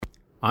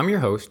I'm your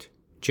host,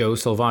 Joe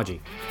Selvaggi.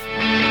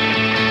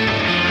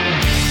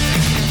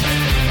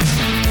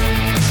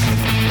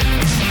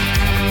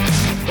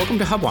 Welcome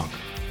to Hubwonk,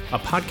 a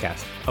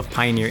podcast of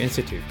Pioneer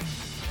Institute.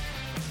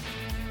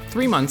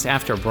 3 months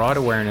after broad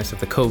awareness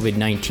of the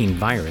COVID-19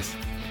 virus,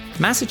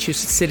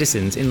 Massachusetts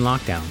citizens in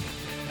lockdown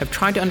have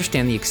tried to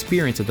understand the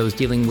experience of those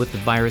dealing with the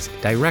virus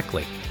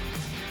directly.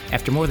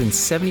 After more than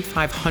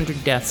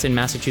 7,500 deaths in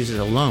Massachusetts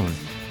alone,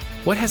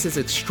 what has this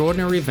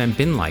extraordinary event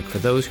been like for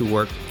those who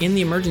work in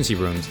the emergency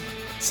rooms,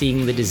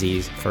 seeing the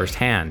disease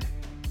firsthand?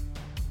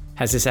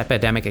 Has this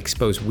epidemic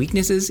exposed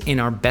weaknesses in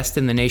our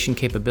best-in-the-nation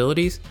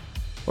capabilities,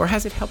 or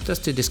has it helped us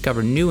to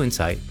discover new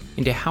insight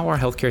into how our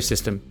healthcare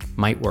system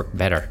might work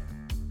better?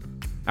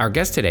 Our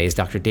guest today is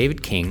Dr.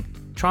 David King,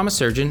 trauma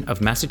surgeon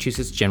of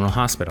Massachusetts General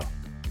Hospital.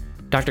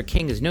 Dr.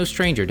 King is no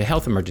stranger to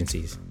health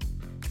emergencies.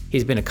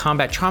 He's been a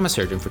combat trauma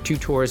surgeon for 2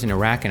 tours in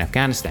Iraq and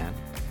Afghanistan.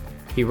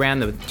 He ran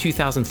the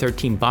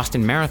 2013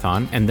 Boston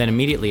Marathon and then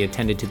immediately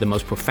attended to the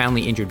most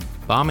profoundly injured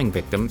bombing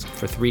victims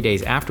for 3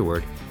 days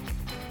afterward.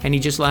 And he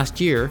just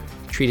last year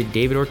treated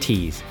David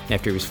Ortiz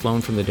after he was flown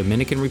from the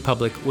Dominican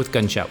Republic with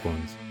gunshot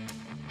wounds.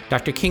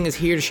 Dr. King is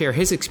here to share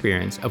his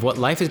experience of what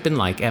life has been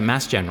like at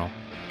Mass General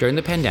during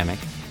the pandemic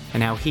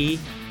and how he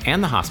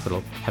and the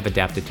hospital have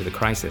adapted to the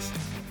crisis.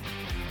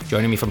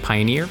 Joining me from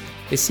Pioneer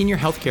is Senior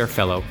Healthcare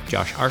Fellow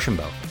Josh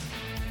Archambault.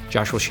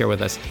 Josh will share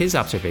with us his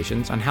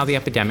observations on how the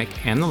epidemic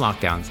and the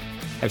lockdowns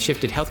have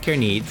shifted healthcare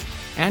needs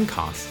and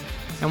costs,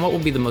 and what will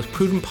be the most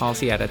prudent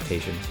policy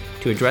adaptations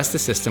to address the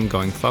system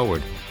going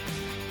forward.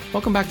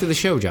 Welcome back to the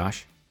show,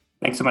 Josh.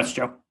 Thanks so much,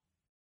 Joe.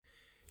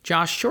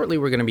 Josh, shortly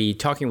we're going to be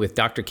talking with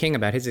Dr. King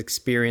about his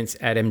experience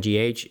at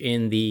MGH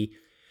in the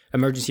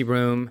emergency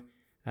room,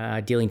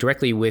 dealing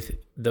directly with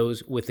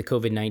those with the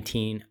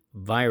COVID-19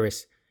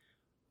 virus.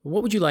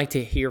 What would you like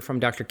to hear from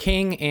Dr.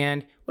 King,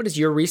 and what has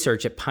your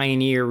research at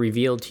Pioneer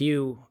revealed to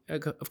you?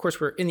 Of course,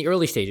 we're in the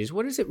early stages.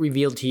 What has it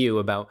revealed to you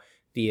about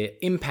the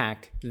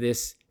impact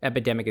this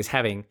epidemic is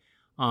having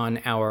on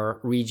our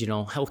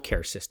regional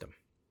healthcare system?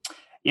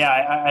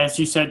 Yeah, as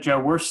you said, Joe,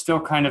 we're still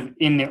kind of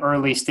in the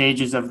early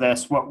stages of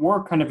this. What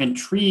we're kind of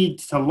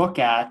intrigued to look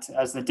at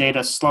as the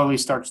data slowly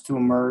starts to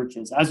emerge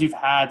is, as you've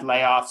had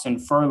layoffs and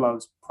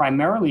furloughs,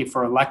 primarily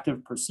for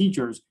elective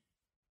procedures,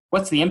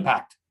 what's the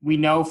impact? We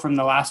know from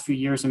the last few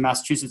years in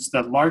Massachusetts,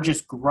 the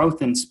largest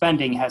growth in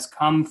spending has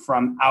come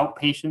from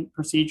outpatient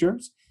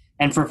procedures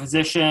and for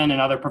physician and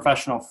other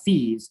professional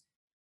fees,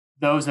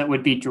 those that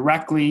would be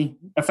directly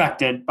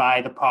affected by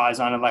the pause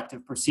on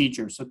elective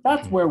procedures. So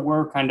that's where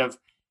we're kind of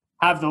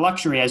have the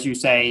luxury, as you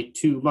say,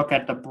 to look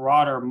at the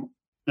broader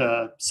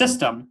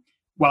system.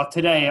 While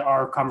today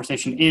our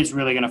conversation is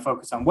really going to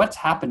focus on what's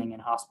happening in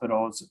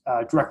hospitals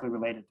directly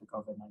related to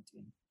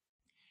COVID-19.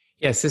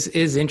 Yes, this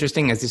is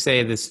interesting. As you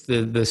say,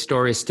 the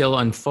story is still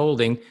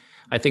unfolding.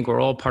 I think we're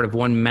all part of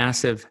one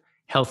massive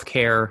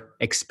healthcare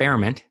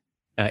experiment,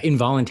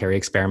 involuntary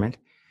experiment,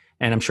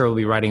 and I'm sure we'll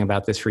be writing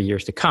about this for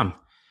years to come.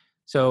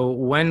 So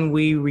when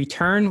we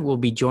return, we'll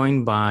be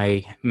joined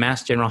by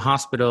Mass General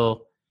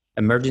Hospital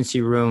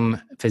emergency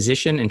room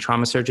physician and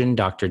trauma surgeon,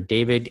 Dr.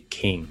 David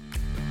King.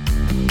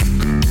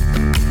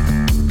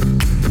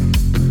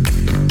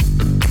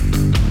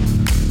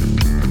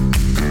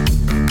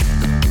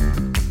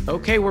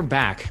 Okay, we're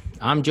back.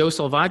 I'm Joe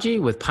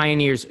Selvaggi with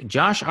Pioneer's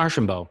Josh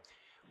Archambault.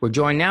 We're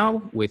joined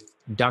now with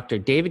Dr.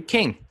 David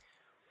King.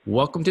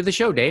 Welcome to the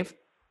show, Dave.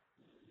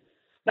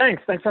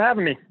 Thanks for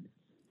having me.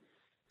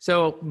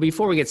 So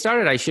before we get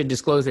started, I should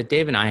disclose that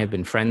Dave and I have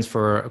been friends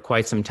for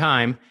quite some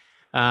time.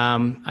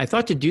 I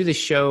thought to do this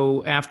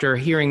show after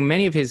hearing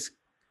many of his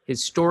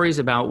stories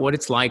about what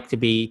it's like to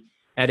be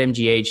at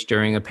MGH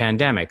during a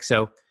pandemic.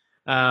 So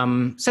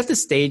set the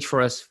stage for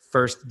us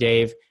first,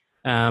 Dave.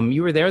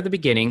 You were there at the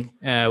beginning.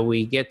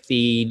 We get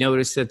the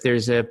notice that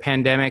there's a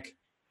pandemic,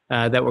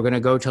 that we're going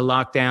to go to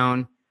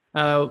lockdown.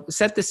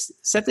 Set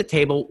the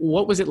table.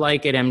 What was it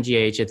like at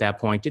MGH at that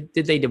point?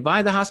 Did they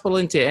divide the hospital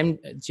into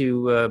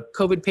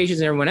COVID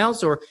patients and everyone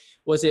else, or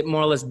was it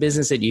more or less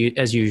business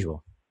as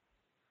usual?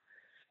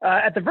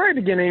 At the very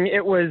beginning,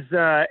 it was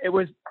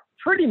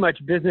pretty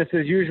much business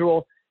as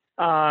usual,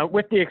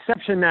 with the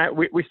exception that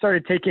we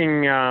started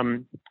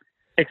taking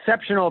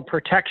exceptional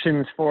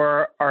protections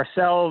for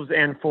ourselves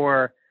and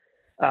for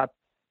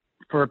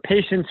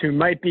patients who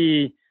might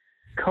be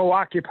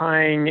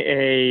co-occupying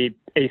a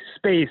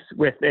space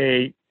with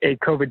a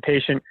COVID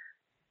patient.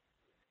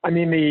 I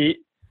mean,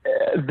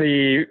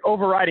 the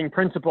overriding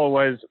principle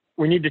was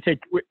we need to take.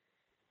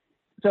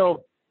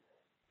 So,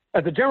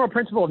 as a general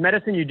principle of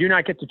medicine, you do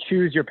not get to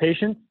choose your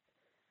patients.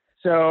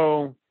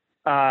 So,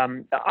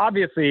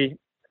 obviously,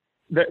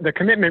 the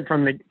commitment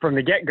from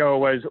the get-go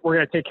was we're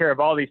going to take care of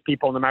all these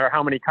people, no matter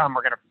how many come.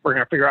 We're going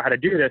to figure out how to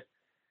do this.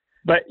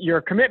 But your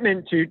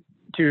commitment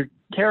to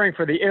caring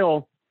for the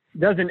ill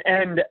doesn't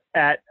end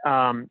at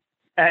an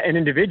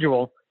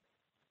individual.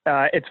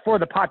 It's for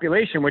the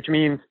population, which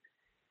means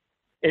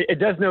it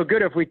does no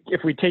good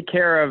if we take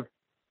care of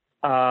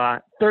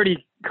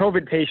 30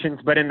 COVID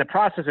patients, but in the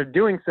process of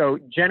doing so,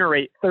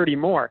 generate 30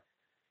 more.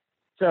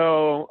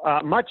 So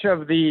much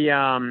of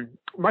the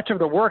much of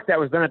the work that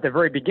was done at the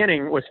very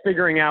beginning was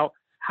figuring out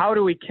how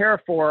do we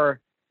care for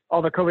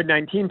all the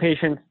COVID-19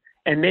 patients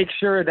and make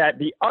sure that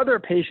the other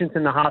patients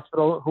in the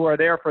hospital who are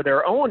there for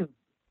their own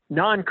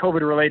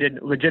non-COVID related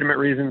legitimate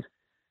reasons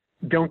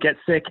don't get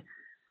sick.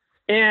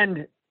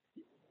 And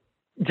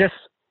just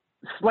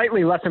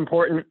slightly less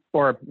important,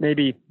 or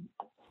maybe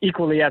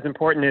equally as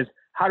important, is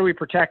how do we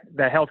protect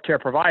the healthcare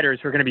providers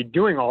who are going to be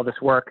doing all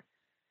this work?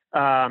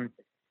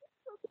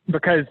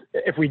 Because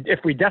if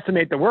we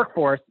decimate the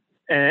workforce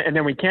and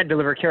then we can't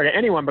deliver care to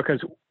anyone because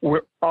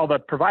all the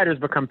providers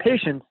become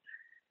patients,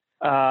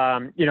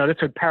 this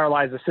would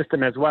paralyze the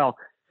system as well.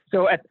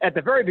 So at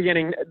the very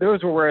beginning,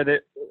 those were where a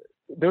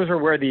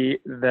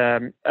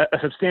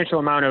substantial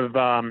amount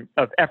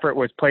of effort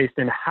was placed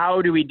in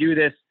how do we do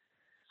this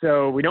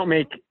so we don't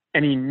make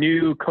any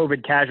new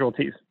COVID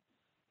casualties,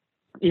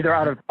 either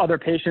out of other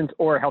patients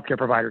or healthcare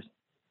providers.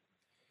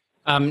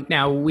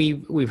 Now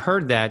we've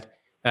heard that.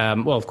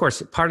 Of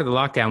course, part of the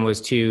lockdown was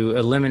to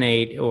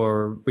eliminate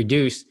or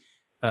reduce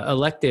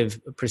elective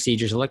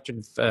procedures,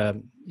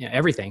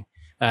 everything.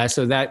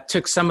 So that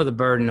took some of the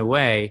burden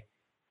away.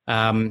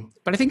 But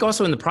I think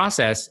also in the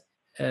process,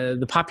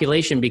 the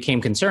population became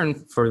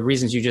concerned, for the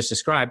reasons you just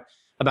described,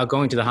 about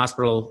going to the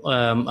hospital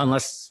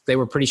unless they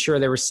were pretty sure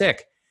they were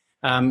sick.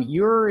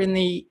 You're in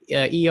the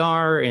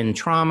ER in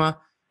trauma,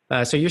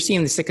 so you're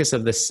seeing the sickest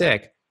of the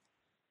sick.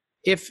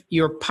 If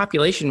your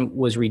population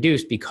was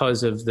reduced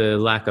because of the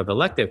lack of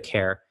elective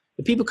care,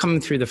 the people coming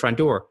through the front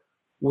door,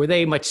 were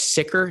they much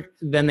sicker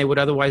than they would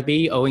otherwise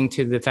be, owing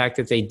to the fact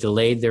that they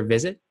delayed their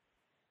visit?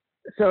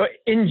 So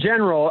in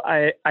general,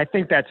 I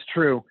think that's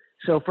true.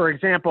 So for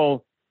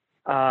example,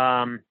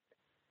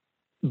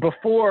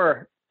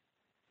 before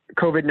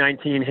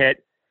COVID-19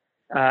 hit,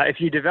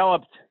 if you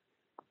developed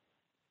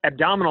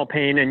abdominal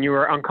pain and you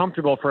were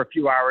uncomfortable for a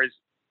few hours,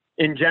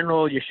 in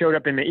general, you showed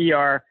up in the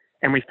ER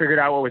and we figured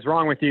out what was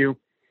wrong with you.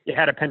 You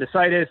had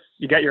appendicitis,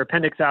 you got your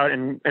appendix out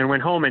and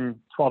went home in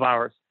 12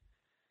 hours.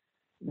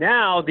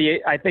 Now,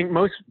 I think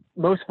most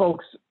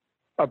folks'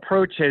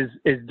 approach is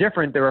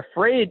different. They're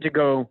afraid to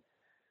go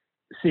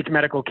seek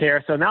medical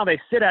care. So now they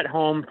sit at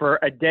home for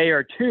a day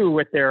or two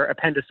with their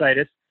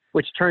appendicitis,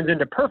 which turns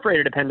into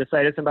perforated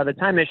appendicitis. And by the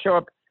time they show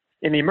up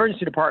in the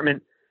emergency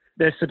department,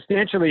 they're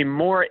substantially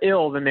more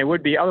ill than they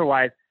would be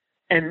otherwise.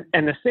 And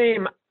the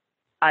same,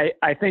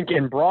 I think,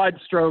 in broad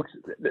strokes,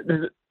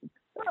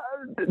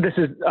 this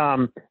is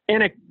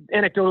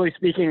anecdotally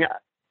speaking,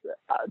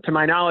 to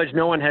my knowledge,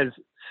 no one has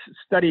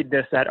studied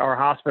this at our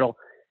hospital,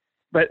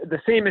 but the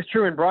same is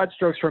true in broad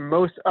strokes for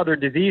most other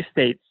disease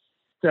states.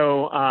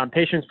 So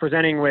patients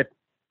presenting with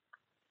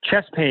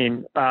chest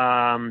pain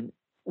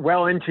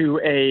well into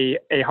a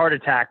heart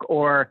attack,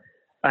 or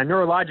a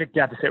neurologic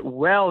deficit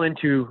well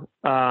into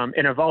an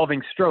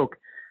evolving stroke,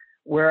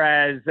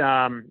 whereas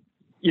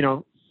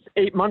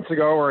 8 months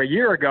ago or a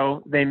year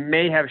ago, they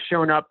may have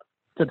shown up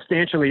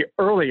substantially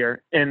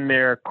earlier in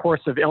their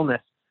course of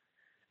illness.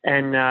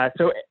 And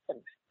so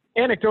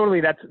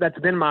anecdotally, that's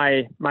been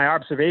my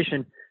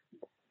observation.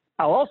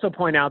 I'll also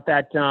point out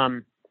that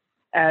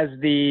as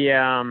the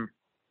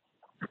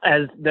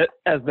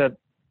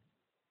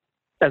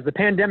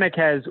pandemic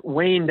has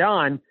waned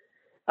on,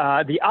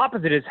 the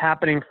opposite is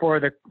happening for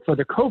the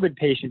COVID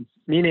patients,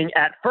 meaning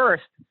at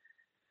first,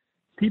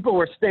 people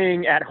were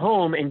staying at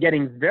home and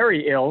getting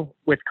very ill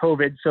with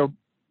COVID. So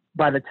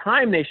by the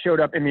time they showed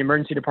up in the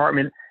emergency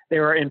department, they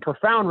were in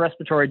profound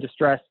respiratory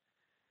distress.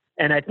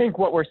 And I think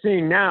what we're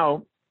seeing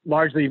now,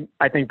 largely,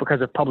 I think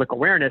because of public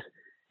awareness,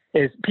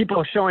 is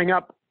people showing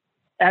up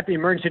at the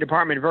emergency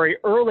department very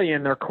early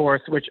in their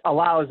course, which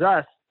allows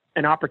us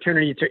an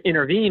opportunity to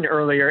intervene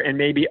earlier and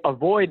maybe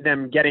avoid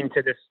them getting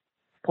to this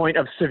point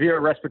of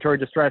severe respiratory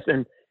distress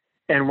and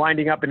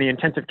winding up in the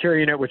intensive care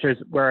unit, which is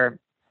where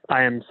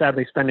I am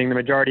sadly spending the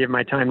majority of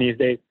my time these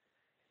days.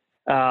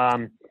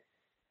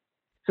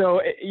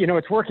 So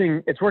it's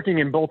working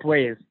in both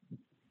ways.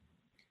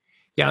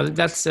 Yeah,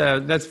 that's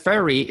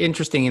very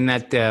interesting in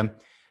that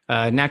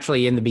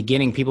naturally in the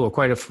beginning people were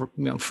quite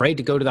afraid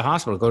to go to the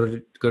hospital,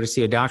 go to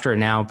see a doctor, and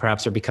now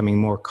perhaps they're becoming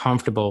more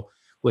comfortable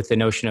with the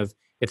notion of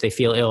if they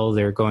feel ill,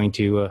 they're going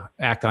to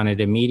act on it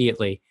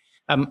immediately.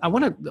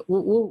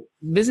 We'll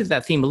visit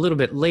that theme a little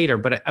bit later,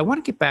 but I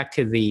want to get back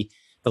to the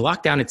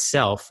lockdown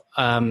itself.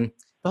 The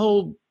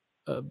whole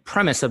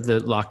premise of the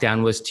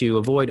lockdown was to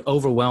avoid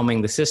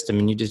overwhelming the system,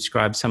 and you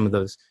described some of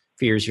those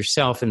fears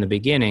yourself in the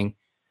beginning.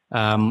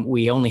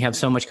 We only have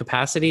so much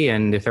capacity,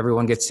 and if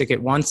everyone gets sick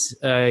at once,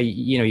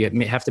 you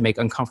have to make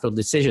uncomfortable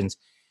decisions.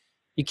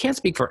 You can't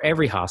speak for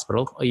every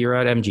hospital. You're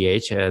at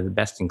MGH, the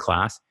best in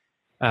class.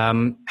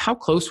 How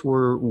close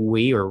were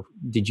we, or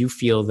did you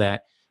feel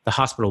that the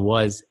hospital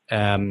was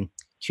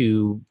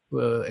to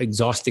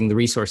exhausting the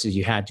resources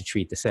you had to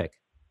treat the sick?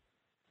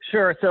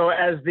 Sure. So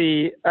as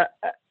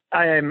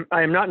I am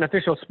not an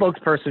official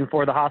spokesperson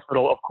for the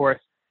hospital, of course.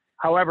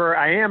 However,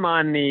 I am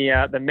on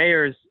the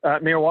Mayor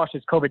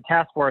Walsh's COVID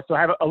task force, so I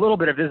have a little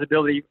bit of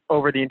visibility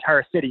over the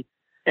entire city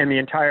and the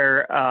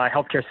entire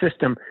healthcare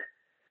system.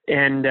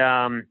 And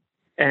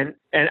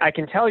I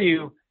can tell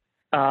you,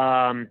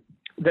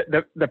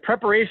 the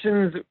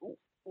preparations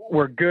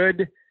were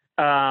good.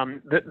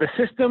 The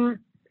system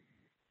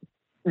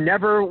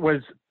never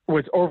was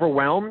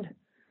overwhelmed.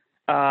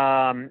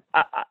 I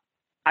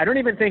don't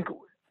even think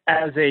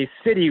as a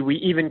city we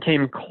even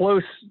came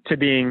close to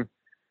being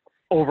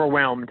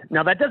overwhelmed.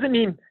 Now that doesn't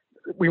mean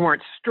we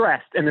weren't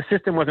stressed and the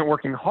system wasn't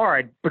working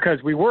hard,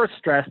 because we were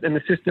stressed and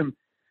the system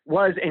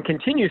was and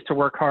continues to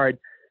work hard.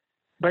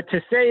 But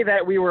to say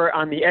that we were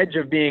on the edge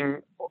of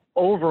being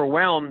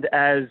overwhelmed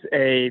as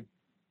a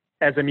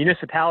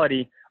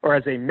municipality or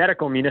as a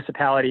medical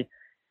municipality,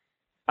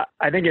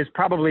 I think is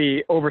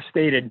probably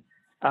overstated.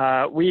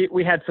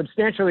 We had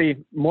substantially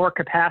more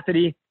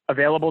capacity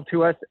available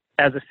to us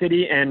as a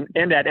city and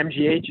at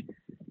MGH.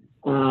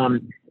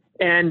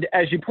 And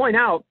as you point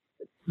out,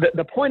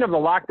 the point of the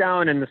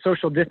lockdown and the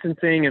social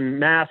distancing and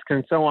masks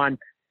and so on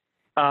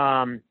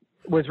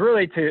was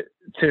really to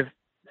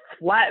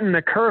flatten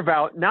the curve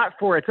out, not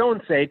for its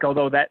own sake,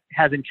 although that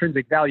has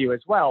intrinsic value as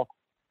well,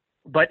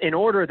 but in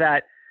order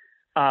that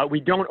we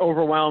don't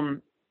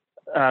overwhelm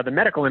the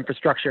medical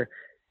infrastructure.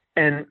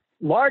 And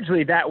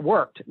largely that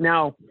worked.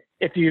 Now,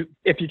 if you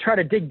try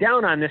to dig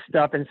down on this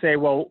stuff and say,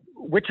 well,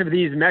 which of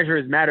these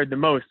measures mattered the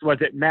most? Was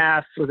it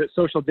masks? Was it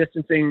social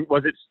distancing?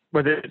 Was it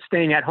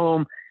staying at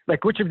home?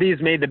 Like, which of these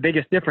made the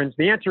biggest difference?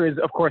 The answer is,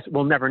 of course,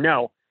 we'll never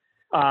know.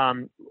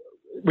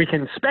 We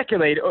can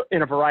speculate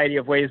in a variety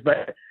of ways,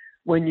 but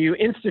when you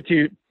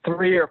institute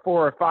 3 or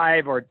 4 or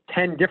 5 or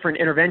 10 different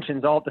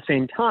interventions all at the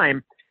same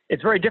time,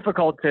 it's very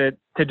difficult to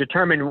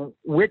determine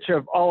which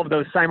of all of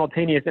those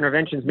simultaneous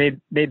interventions made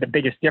the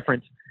biggest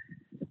difference.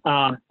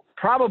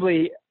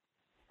 Probably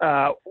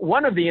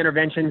one of the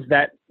interventions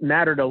that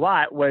mattered a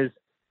lot was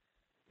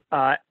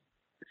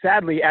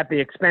sadly at the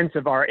expense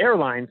of our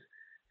airlines.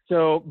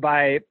 So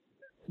by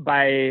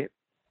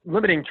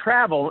limiting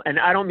travel, and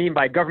I don't mean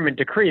by government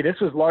decree, this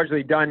was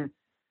largely done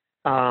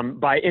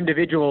by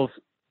individuals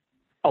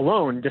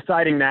alone,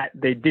 deciding that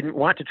they didn't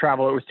want to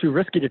travel, it was too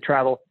risky to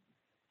travel,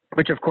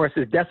 which of course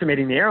is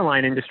decimating the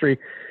airline industry.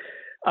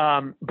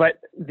 But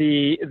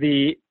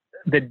the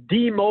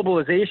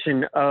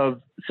demobilization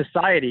of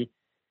society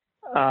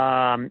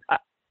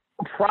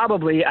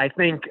probably, I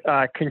think,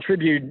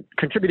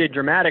 contributed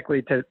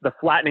dramatically to the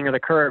flattening of the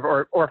curve,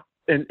 or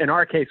in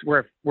our case,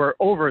 we're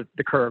over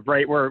the curve,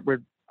 right?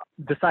 We're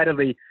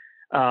decidedly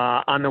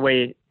on the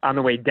way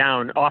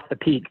down off the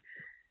peak,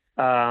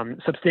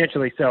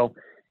 substantially so.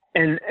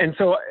 And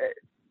so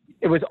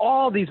it was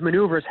all these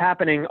maneuvers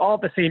happening all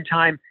at the same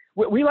time.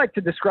 We like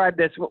to describe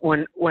this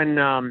when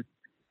I'm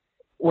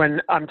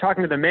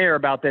talking to the mayor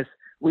about this.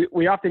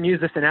 We often use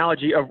this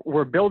analogy of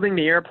we're building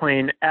the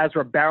airplane as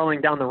we're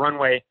barreling down the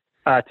runway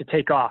to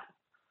take off,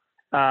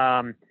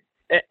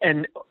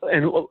 and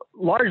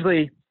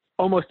largely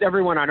almost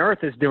everyone on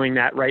Earth is doing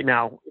that right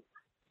now,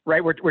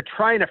 right? We're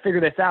trying to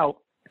figure this out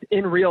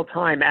in real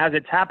time as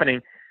it's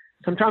happening.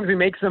 Sometimes we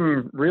make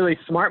some really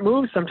smart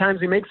moves. Sometimes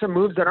we make some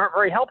moves that aren't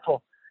very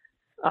helpful.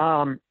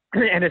 And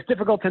it's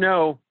difficult to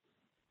know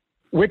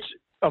which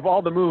of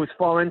all the moves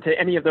fall into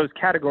any of those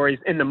categories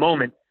in the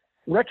moment.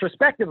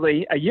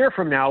 Retrospectively, a year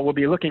from now, we'll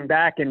be looking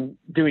back and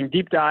doing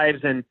deep dives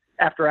and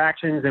after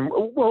actions, and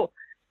we'll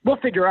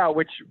figure out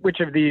which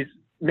of these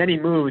many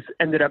moves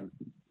ended up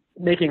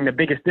making the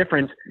biggest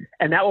difference.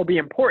 And that will be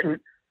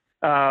important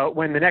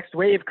when the next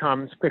wave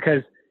comes,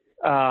 because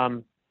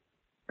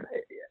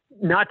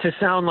not to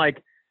sound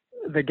like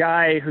the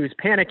guy who's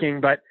panicking,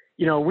 but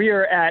we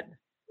are at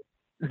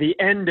the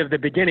end of the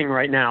beginning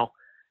right now,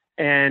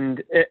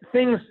 and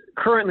things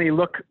currently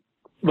look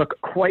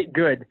quite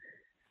good.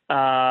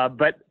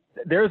 But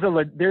there's a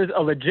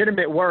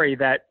legitimate worry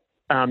that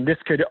this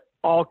could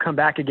all come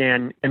back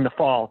again in the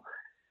fall,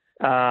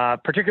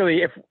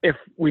 particularly if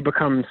we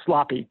become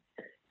sloppy.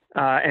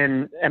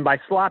 And by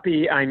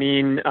sloppy, I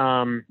mean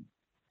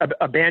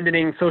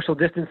abandoning social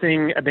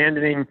distancing,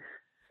 abandoning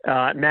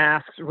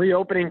masks,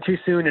 reopening too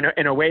soon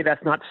in a way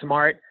that's not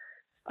smart.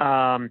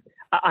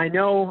 I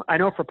know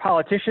for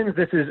politicians,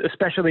 this is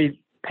especially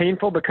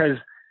painful because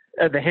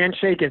the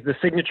handshake is the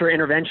signature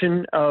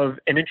intervention of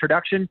an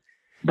introduction.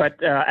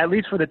 But at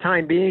least for the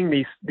time being,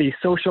 the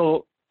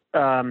social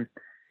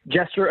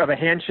gesture of a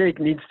handshake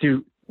needs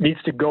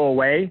to go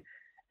away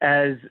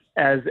as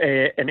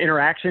an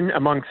interaction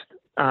amongst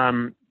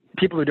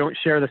people who don't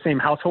share the same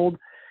household,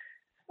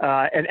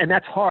 and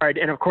that's hard.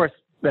 And of course,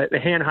 the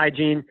hand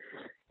hygiene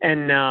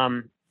and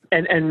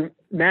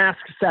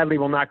masks sadly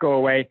will not go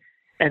away.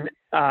 And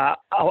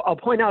I'll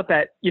point out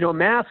that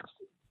masks,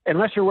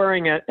 unless you're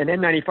wearing an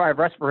N95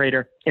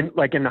 respirator in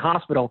the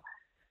hospital,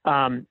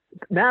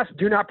 masks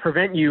do not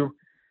prevent you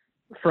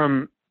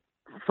from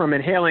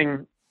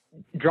inhaling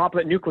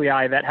droplet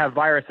nuclei that have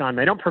virus on.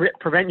 They don't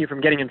prevent you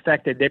from getting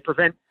infected. They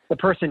prevent the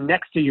person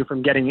next to you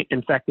from getting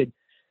infected.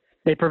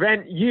 They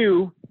prevent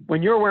you,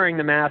 when you're wearing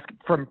the mask,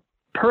 from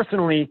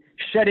personally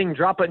shedding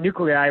droplet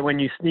nuclei when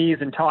you sneeze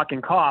and talk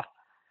and cough,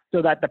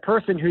 so that the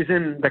person who's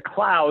in the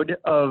cloud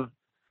of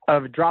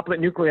droplet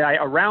nuclei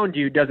around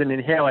you doesn't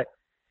inhale it.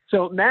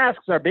 So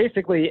masks are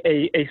basically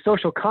a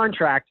social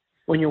contract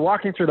when you're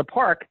walking through the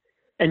park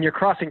and you're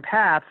crossing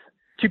paths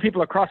two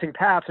people are crossing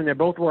paths and they're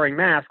both wearing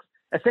masks,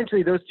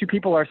 essentially those two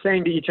people are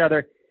saying to each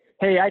other,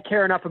 hey, I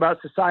care enough about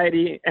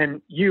society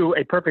and you,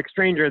 a perfect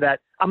stranger,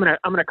 that I'm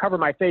gonna cover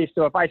my face.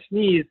 So if I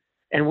sneeze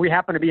and we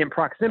happen to be in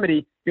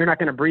proximity, you're not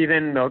going to breathe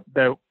in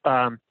the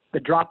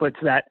droplets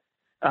that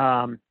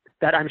I'm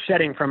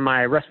shedding from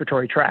my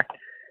respiratory tract.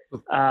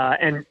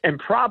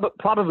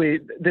 Probably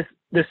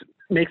this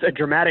makes a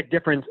dramatic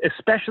difference,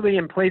 especially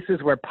in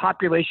places where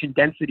population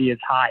density is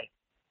high.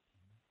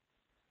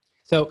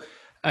 So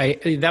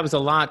that was a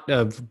lot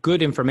of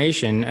good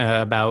information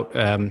about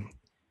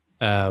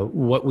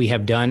what we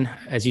have done.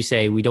 As you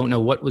say, we don't know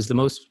what was the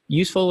most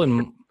useful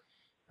and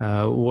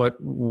what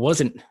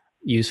wasn't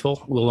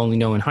useful. We'll only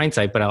know in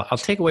hindsight, but I'll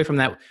take away from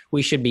that.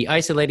 We should be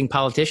isolating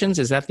politicians.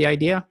 Is that the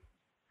idea?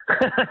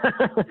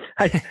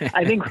 I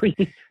think we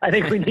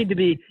need to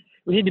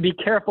be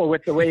careful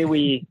with the way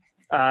we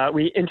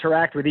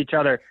interact with each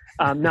other.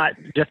 Not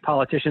just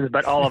politicians,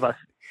 but all of us.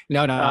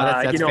 No,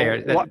 that's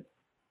fair.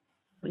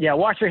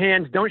 Wash your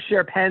hands. Don't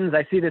share pens.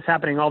 I see this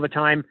happening all the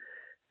time.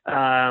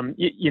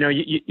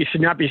 You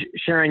should not be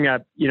sharing a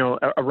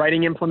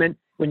writing implement.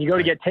 When you go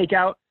to get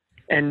takeout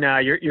and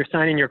you're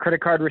signing your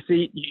credit card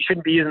receipt, you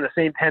shouldn't be using the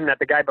same pen that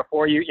the guy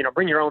before you.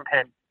 Bring your own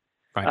pen.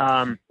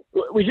 Right.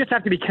 We just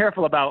have to be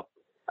careful about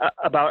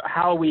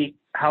how we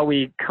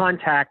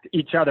contact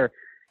each other,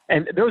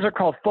 and those are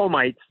called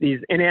fomites. These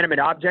inanimate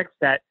objects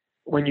that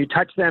when you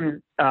touch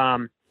them,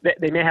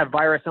 they may have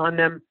virus on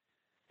them,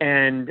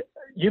 and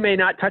you may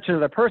not touch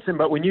another person,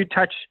 but when you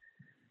touch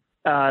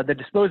the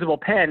disposable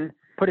pen,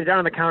 put it down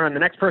on the counter, and the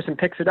next person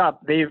picks it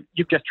up,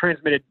 you've just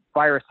transmitted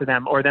virus to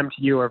them, or them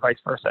to you, or vice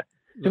versa.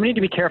 So we need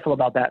to be careful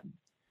about that.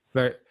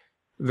 Very,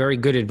 very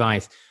good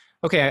advice.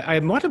 Okay, I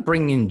want to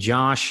bring in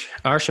Josh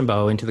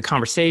Archambault into the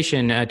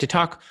conversation to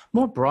talk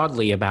more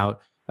broadly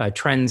about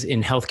trends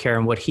in healthcare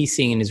and what he's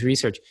seeing in his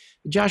research.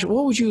 Josh,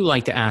 what would you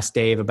like to ask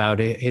Dave about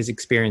his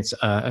experience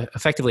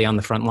effectively on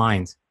the front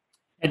lines?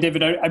 Hey,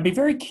 David, I'd be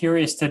very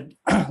curious to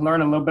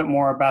learn a little bit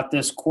more about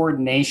this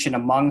coordination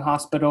among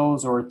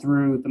hospitals or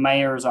through the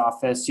mayor's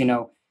office.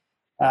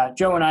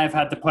 Joe and I have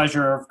had the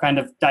pleasure of kind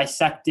of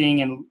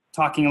dissecting and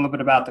talking a little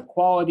bit about the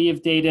quality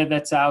of data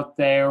that's out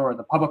there, or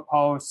the public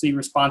policy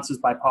responses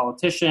by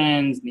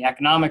politicians, and the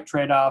economic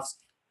trade-offs.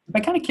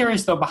 I'm kind of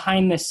curious, though,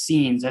 behind the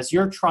scenes, as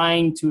you're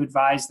trying to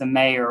advise the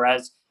mayor,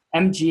 as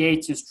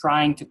MGH is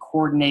trying to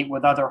coordinate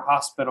with other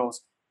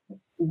hospitals,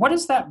 what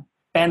has that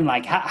been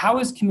like? How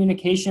has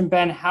communication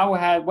been?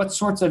 What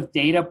sorts of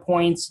data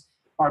points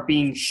are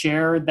being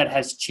shared that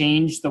has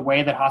changed the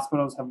way that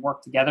hospitals have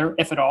worked together,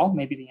 if at all?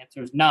 Maybe the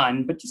answer is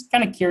none, but just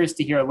kind of curious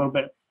to hear a little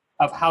bit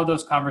of how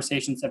those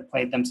conversations have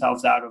played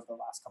themselves out over the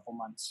last couple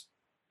months.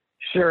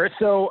 Sure.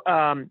 So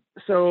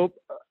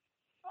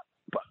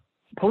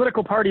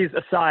political parties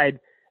aside,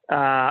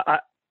 I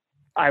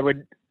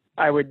would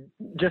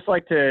just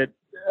like to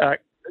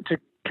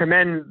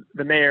commend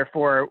the mayor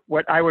for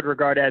what I would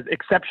regard as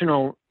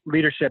exceptional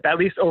leadership, at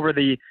least over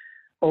the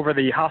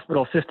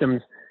hospital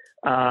systems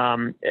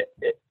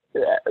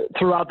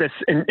throughout this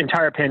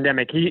entire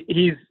pandemic.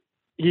 He's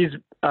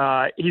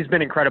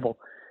been incredible.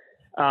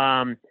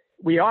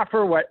 We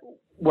offer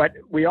what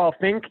we all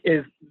think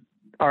is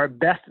our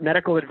best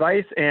medical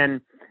advice, and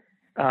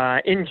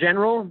in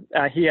general,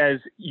 he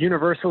has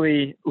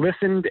universally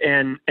listened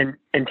and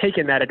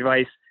taken that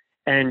advice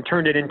and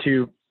turned it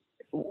into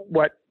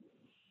what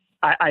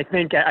I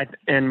think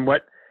and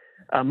what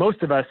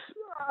most of us,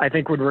 I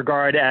think, would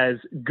regard as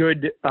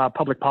good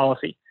public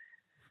policy.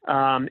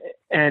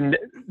 And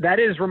that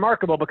is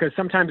remarkable, because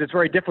sometimes it's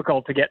very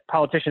difficult to get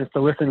politicians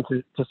to listen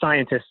to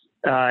scientists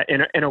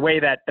in a way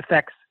that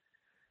affects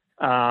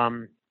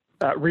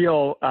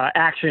real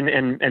action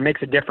and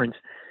makes a difference.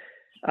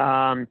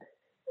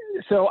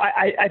 So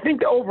I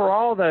think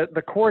overall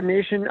the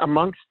coordination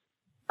amongst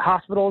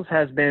hospitals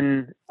has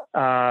been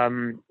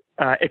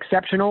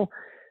exceptional.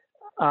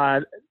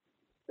 I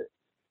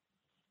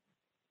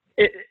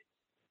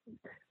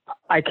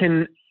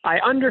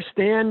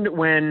understand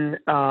when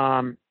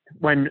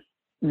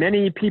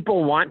many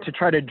people want to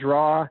try to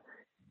draw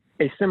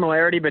a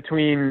similarity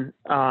between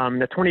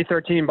the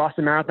 2013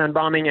 Boston Marathon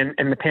bombing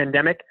and the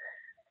pandemic.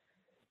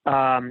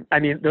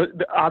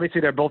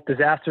 Obviously they're both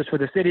disasters for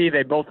the city.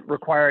 They both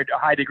required a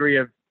high degree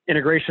of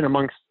integration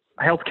amongst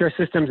healthcare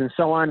systems and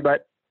so on.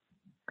 But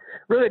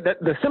really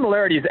the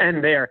similarities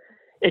end there,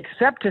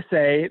 except to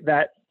say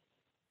that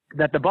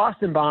the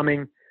Boston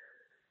bombing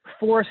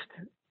forced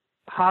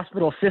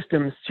hospital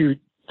systems to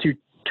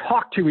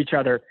talk to each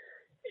other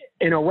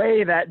in a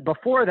way that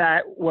before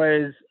that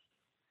was,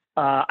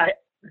 I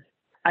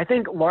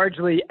think,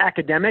 largely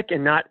academic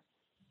and not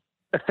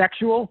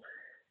effectual.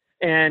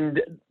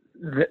 And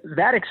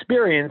that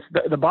experience,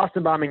 the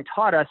Boston bombing,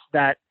 taught us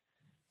that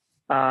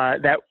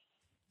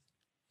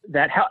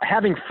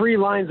having free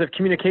lines of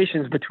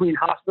communications between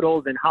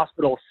hospitals and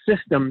hospital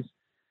systems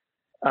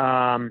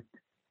can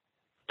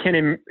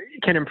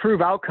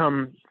improve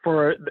outcome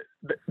for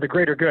the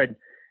greater good.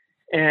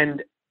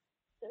 And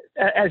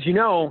as you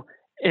know,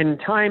 in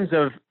times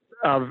of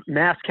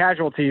mass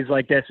casualties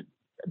like this,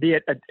 be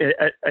it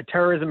a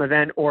terrorism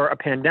event or a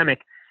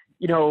pandemic,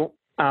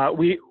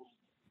 we,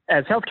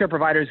 as healthcare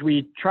providers,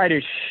 we try to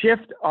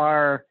shift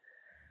our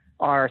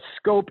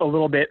scope a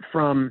little bit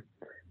from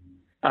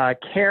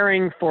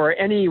caring for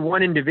any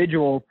one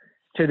individual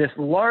to this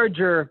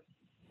larger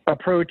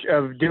approach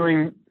of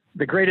doing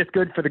the greatest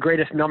good for the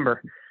greatest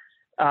number.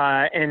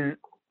 And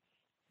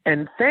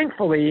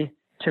thankfully,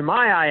 to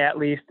my eye at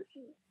least,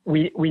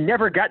 we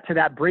never got to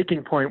that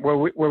breaking point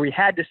where we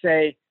had to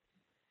say,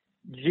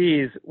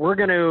 geez, we're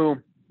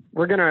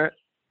gonna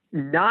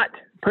not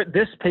put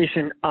this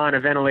patient on a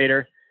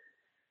ventilator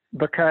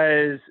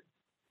because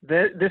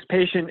this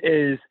patient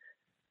is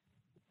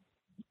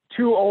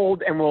too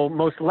old and will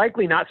most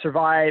likely not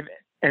survive,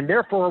 and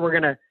therefore we're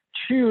going to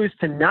choose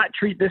to not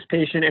treat this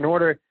patient in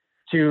order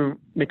to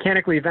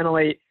mechanically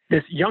ventilate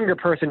this younger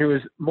person who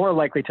is more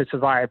likely to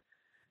survive.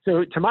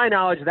 So to my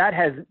knowledge,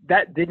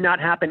 that did not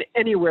happen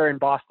anywhere in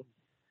Boston,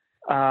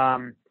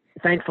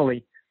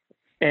 thankfully.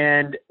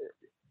 And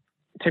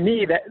to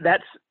me,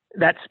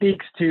 that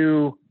speaks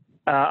to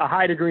a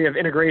high degree of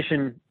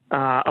integration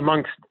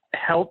amongst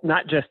health,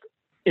 not just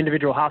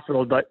individual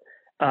hospitals, but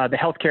the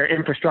healthcare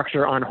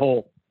infrastructure on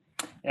whole.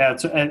 Yeah,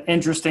 it's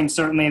interesting.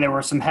 Certainly, there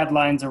were some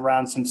headlines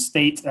around some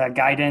state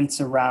guidance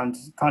around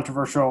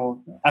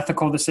controversial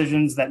ethical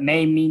decisions that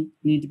may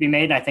need to be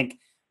made. I think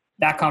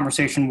that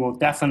conversation will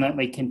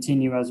definitely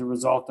continue as a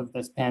result of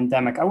this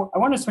pandemic. I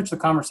want to switch the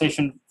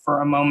conversation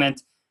for a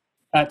moment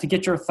to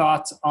get your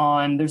thoughts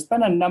on, there's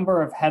been a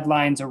number of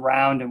headlines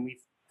around, and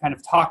we've kind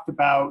of talked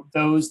about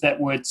those that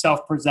would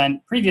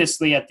self-present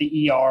previously at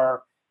the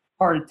ER,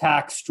 heart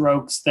attacks,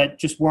 strokes that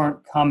just weren't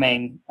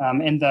coming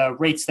in the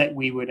rates that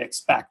we would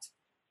expect.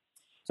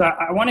 So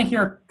I want to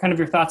hear kind of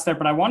your thoughts there,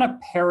 but I want to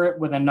pair it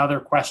with another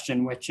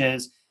question, which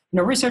is,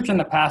 research in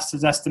the past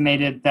has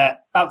estimated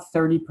that about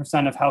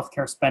 30% of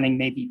healthcare spending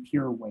may be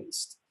pure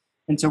waste.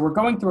 And so we're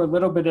going through a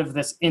little bit of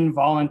this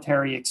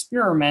involuntary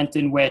experiment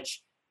in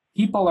which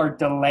people are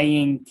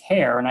delaying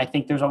care. And I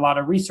think there's a lot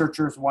of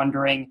researchers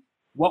wondering,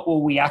 what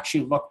will we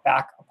actually look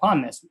back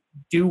upon this?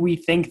 Do we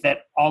think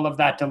that all of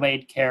that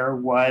delayed care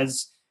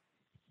was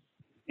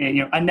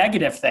a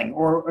negative thing,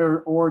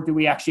 or do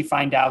we actually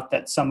find out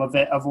that some of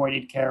it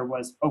avoided care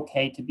was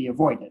okay to be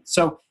avoided?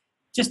 So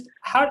just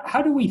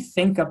how do we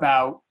think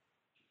about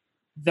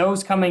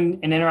those coming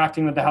and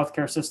interacting with the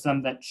healthcare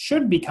system that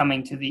should be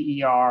coming to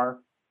the ER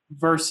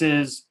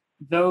versus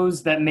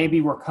those that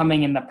maybe were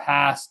coming in the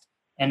past?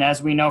 And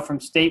as we know from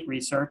state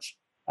research,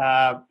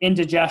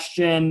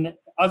 indigestion,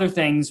 other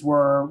things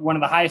were one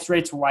of the highest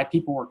rates for why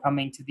people were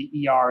coming to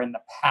the ER in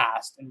the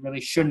past and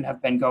really shouldn't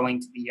have been going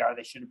to the ER.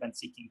 They should have been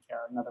seeking care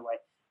another way.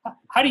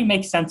 How do you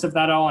make sense of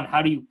that all, and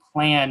how do you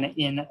plan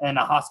in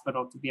a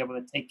hospital to be able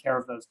to take care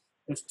of those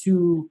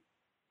two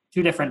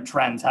different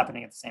trends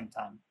happening at the same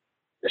time?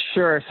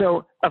 Sure.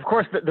 So, of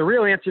course, the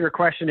real answer to your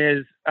question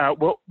is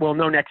we'll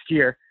know next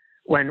year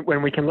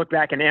when we can look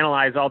back and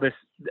analyze all this,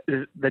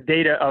 the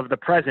data of the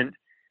present,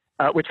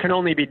 which can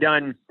only be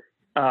done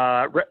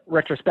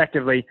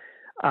retrospectively.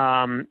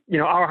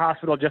 Our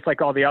hospital, just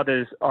like all the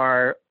others,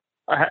 are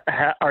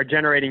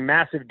generating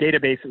massive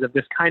databases of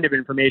this kind of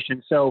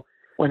information. So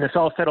when this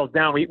all settles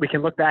down, we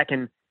can look back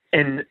and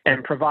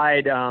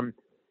provide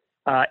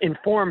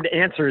informed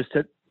answers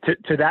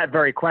to that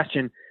very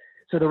question.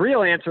 So the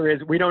real answer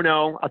is we don't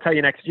know. I'll tell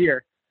you next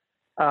year.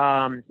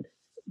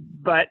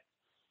 But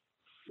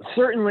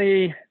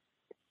certainly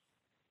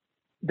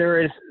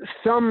there is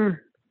some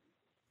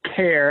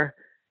care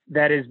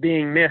that is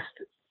being missed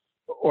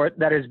or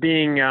that is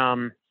being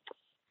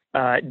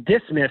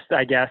dismissed,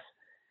 I guess,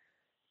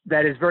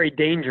 that is very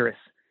dangerous.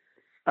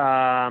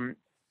 For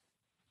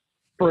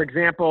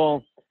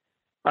example,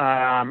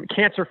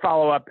 cancer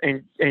follow-up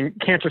and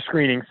cancer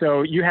screening.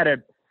 So you had a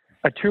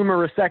tumor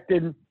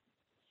resected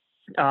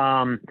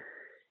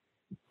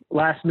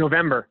last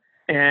November,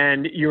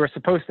 and you were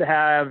supposed to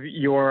have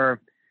your,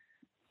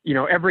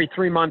 every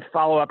 3-month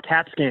follow-up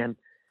CAT scan,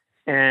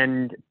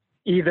 and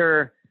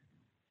either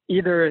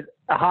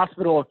a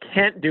hospital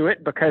can't do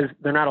it because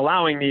they're not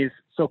allowing these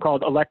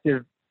so-called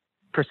elective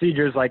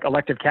procedures like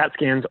elective CAT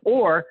scans,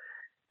 or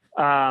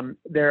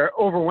they're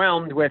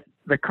overwhelmed with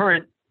the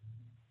current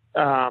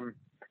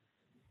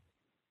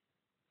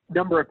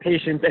number of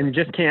patients and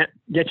just can't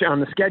get you on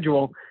the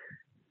schedule.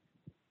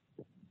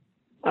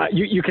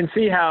 You can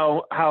see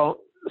how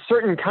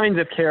certain kinds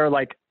of care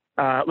like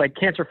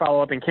cancer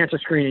follow-up and cancer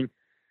screening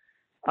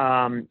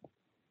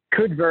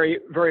could very,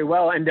 very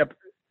well end up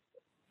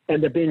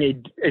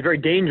being a very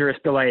dangerous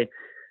delay,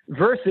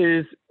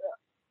 versus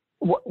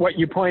what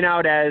you point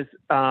out as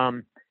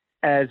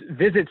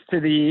visits to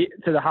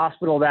the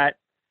hospital that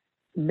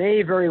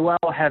may very well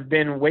have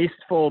been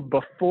wasteful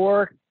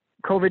before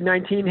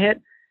COVID-19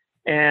 hit,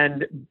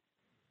 and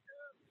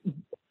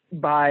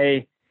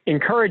by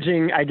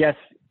encouraging, I guess,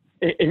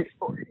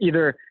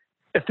 either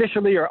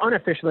officially or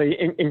unofficially,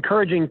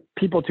 encouraging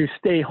people to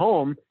stay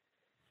home,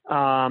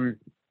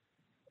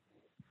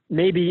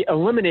 maybe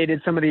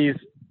eliminated some of these,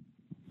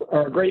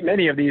 or a great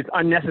many of these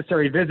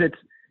unnecessary visits.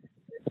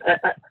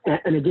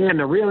 And again,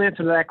 the real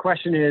answer to that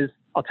question is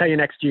I'll tell you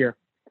next year,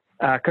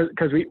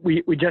 because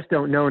we just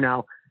don't know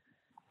now.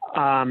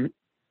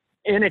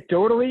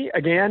 Anecdotally,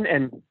 again,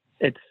 and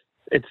it's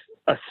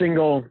a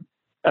single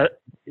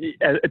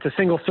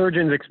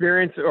surgeon's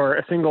experience or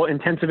a single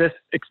intensivist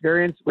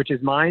experience, which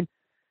is mine.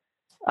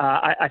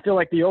 I feel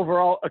like the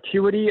overall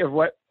acuity of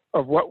what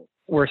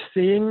we're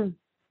seeing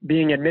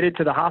being admitted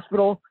to the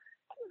hospital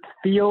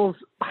feels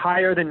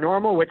higher than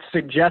normal, which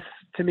suggests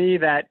to me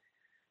that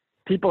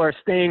people are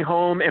staying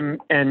home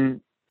and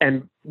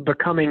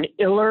becoming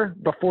iller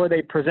before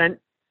they present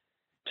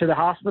to the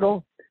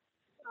hospital.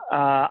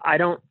 I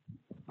don't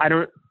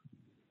know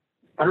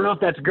if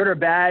that's good or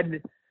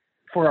bad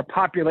for a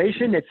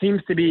population. It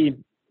seems to be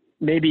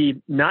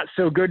maybe not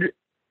so good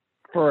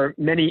for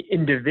many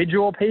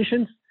individual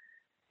patients.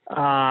 So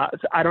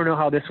I don't know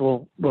how this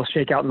will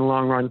shake out in the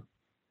long run.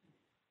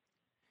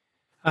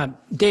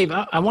 Dave,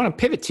 I want to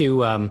pivot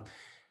to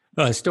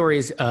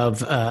stories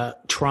of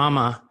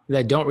trauma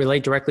that don't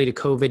relate directly to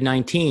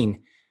COVID-19.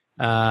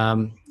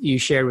 You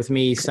shared with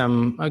me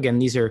some. Again,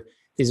 these are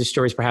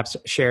stories perhaps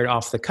shared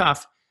off the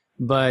cuff,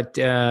 but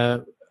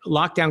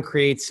lockdown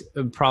creates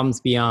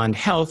problems beyond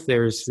health.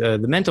 There's the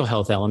mental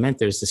health element.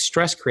 There's the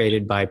stress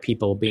created by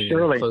people being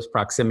in close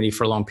proximity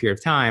for a long period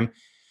of time,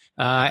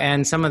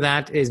 and some of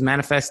that is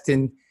manifest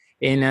in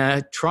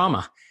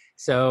trauma.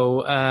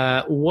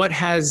 So, what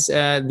has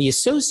the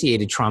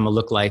associated trauma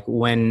look like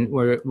when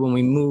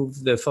we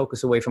move the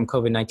focus away from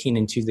COVID-19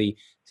 into the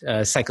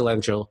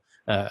psychological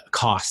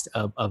cost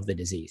of the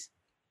disease?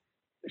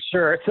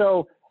 Sure.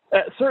 So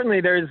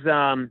certainly there's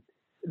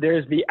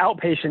the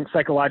outpatient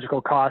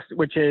psychological cost,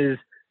 which is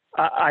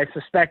I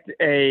suspect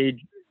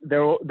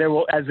there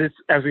will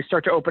as we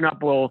start to open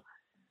up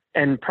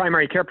and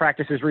primary care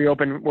practices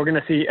reopen, we're going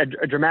to see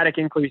a dramatic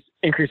increase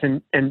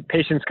in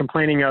patients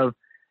complaining of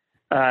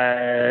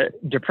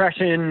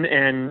depression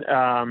and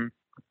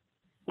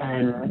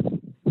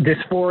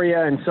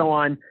dysphoria and so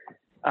on.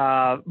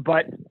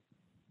 But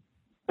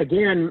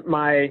again,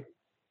 my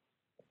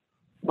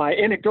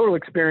anecdotal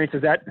experience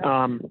is that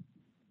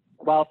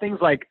while things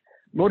like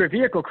motor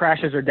vehicle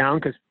crashes are down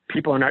because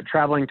people are not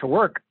traveling to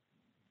work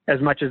as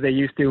much as they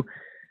used to,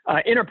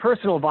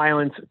 interpersonal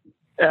violence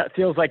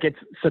feels like it's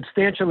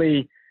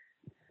substantially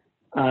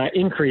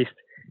increased.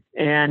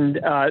 And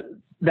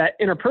that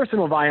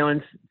interpersonal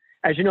violence,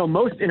 as you know,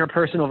 most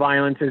interpersonal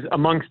violence is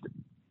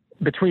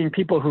between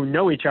people who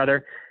know each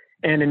other.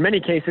 And in many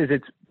cases,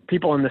 it's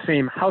people in the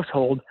same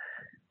household.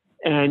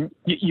 And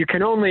you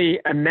can only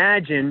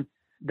imagine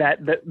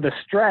that the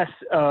stress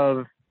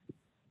of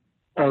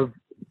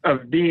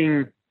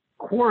being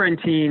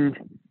quarantined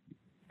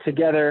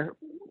together,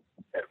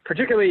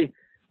 particularly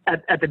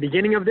at the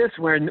beginning of this,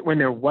 when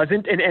there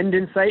wasn't an end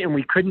in sight and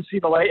we couldn't see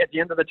the light at the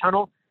end of the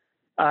tunnel,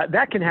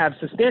 that can have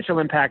substantial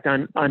impact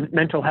on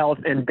mental health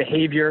and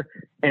behavior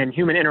and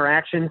human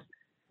interactions.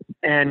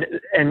 And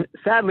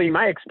sadly,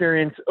 my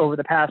experience over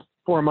the past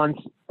 4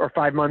 months or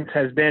 5 months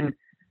has been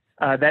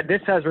that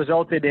this has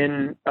resulted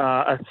in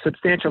a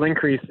substantial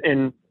increase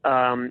in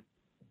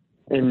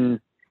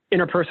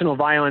interpersonal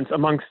violence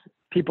amongst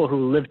people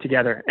who live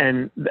together.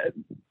 And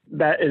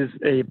that is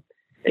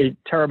a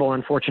terrible,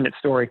 unfortunate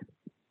story.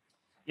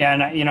 Yeah,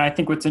 and I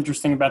think what's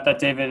interesting about that,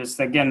 David, is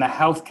that, again, the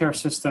healthcare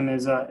system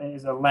is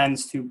a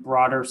lens to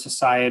broader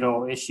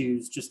societal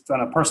issues. Just on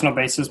a personal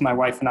basis, my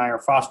wife and I are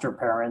foster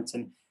parents,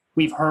 and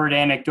we've heard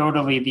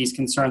anecdotally these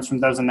concerns from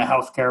those in the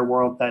healthcare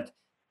world that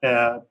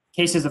the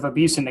cases of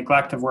abuse and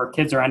neglect of where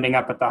kids are ending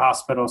up at the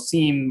hospital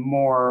seem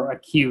more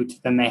acute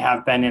than they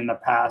have been in the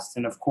past.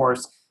 And of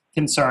course,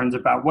 concerns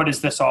about what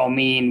does this all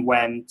mean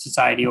when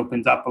society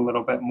opens up a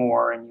little bit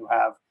more and you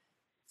have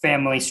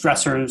family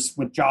stressors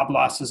with job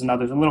losses and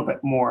others a little bit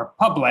more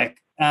public.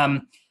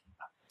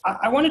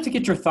 I wanted to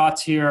get your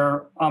thoughts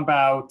here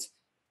about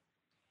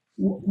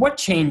what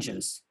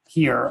changes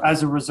here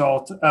as a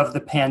result of the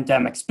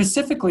pandemic,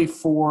 specifically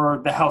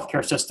for the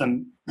healthcare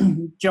system.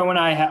 Joe and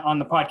I on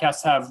the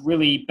podcast have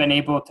really been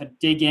able to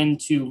dig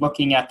into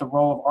looking at the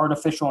role of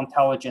artificial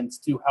intelligence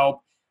to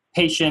help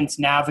patients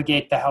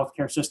navigate the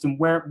healthcare system,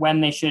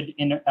 when they should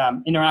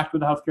interact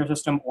with the healthcare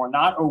system or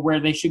not, or where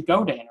they should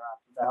go to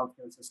interact with the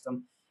healthcare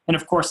system. And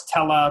of course,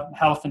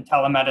 telehealth and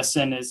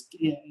telemedicine is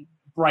a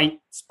bright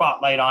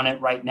spotlight on it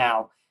right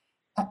now.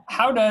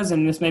 How does,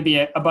 and this may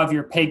be above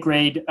your pay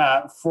grade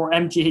for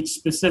MGH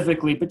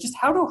specifically, but just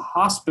how do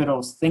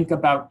hospitals think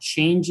about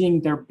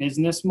changing their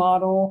business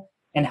model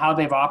and how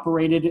they've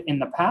operated in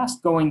the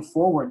past going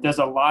forward? Does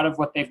a lot of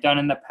what they've done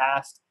in the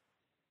past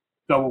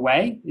go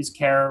away? Is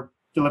care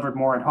delivered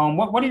more at home?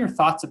 What are your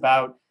thoughts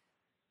about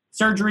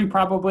surgery?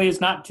 Probably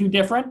is not too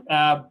different,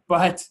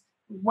 but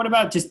what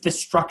about just the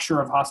structure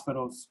of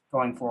hospitals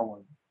going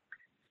forward?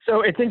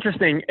 So it's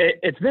interesting.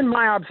 It's been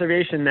my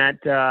observation that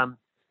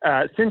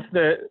since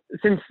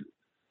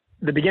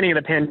the beginning of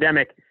the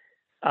pandemic,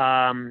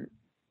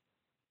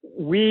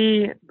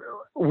 we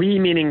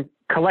meaning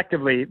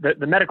collectively,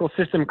 the medical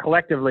system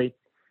collectively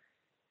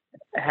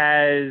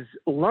has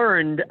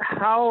learned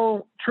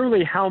how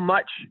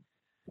much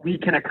we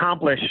can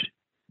accomplish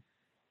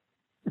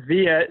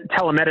via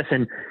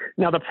telemedicine.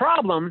 Now, the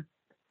problem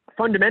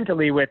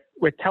fundamentally with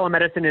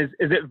telemedicine is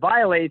it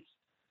violates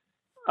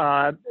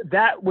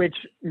that which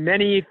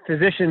many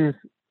physicians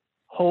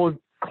hold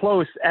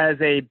close as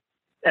a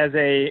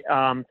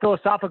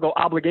philosophical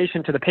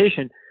obligation to the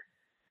patient.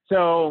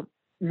 So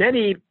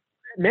many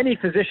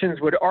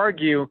physicians would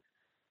argue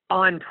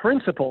on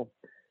principle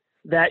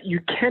that you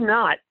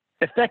cannot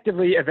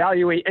effectively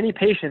evaluate any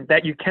patient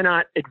that you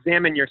cannot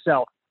examine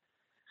yourself.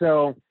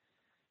 So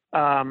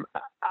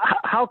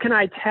how can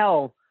I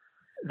tell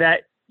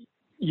that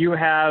you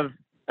have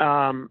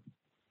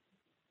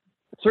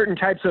certain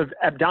types of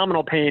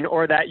abdominal pain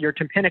or that your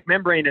tympanic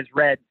membrane is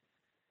red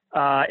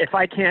if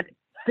I can't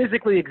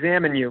physically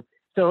examine you?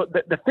 So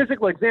the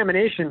physical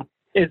examination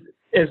is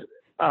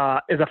a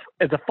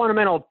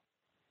fundamental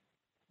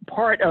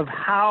part of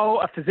how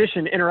a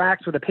physician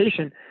interacts with a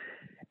patient,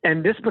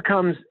 and this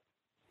becomes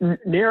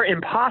near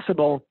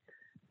impossible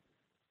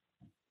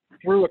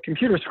through a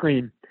computer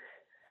screen.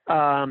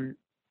 And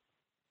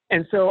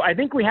so I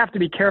think we have to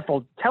be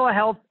careful.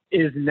 Telehealth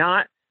is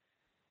not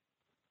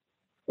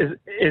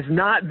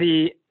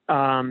the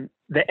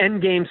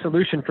end game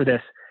solution for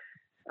this.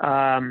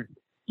 The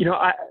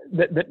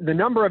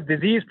number of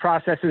disease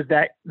processes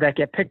that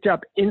get picked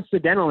up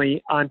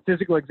incidentally on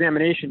physical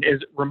examination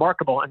is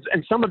remarkable,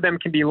 and some of them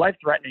can be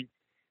life-threatening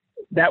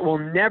that will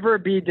never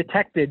be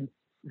detected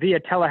via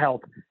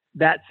telehealth.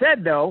 That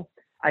said, though,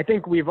 I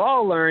think we've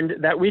all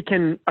learned that we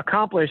can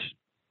accomplish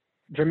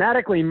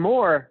dramatically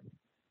more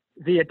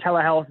via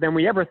telehealth than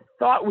we ever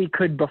thought we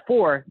could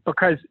before,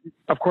 because,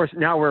 of course,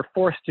 now we're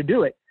forced to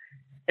do it.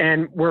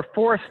 And we're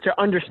forced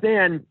to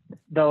understand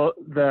the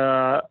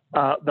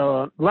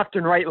left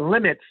and right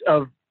limits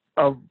of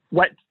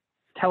what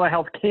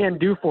telehealth can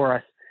do for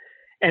us.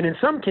 And in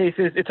some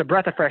cases, it's a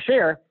breath of fresh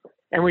air.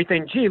 And we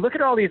think, gee, look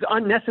at all these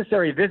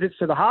unnecessary visits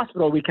to the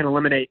hospital we can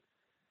eliminate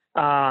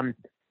via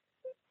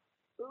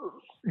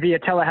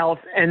telehealth.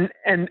 And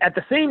at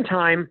the same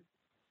time,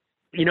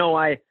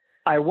 I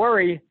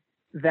worry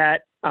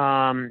that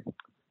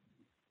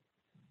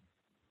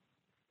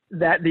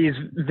that these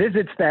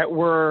visits that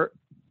we're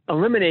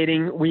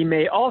eliminating, we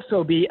may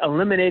also be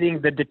eliminating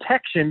the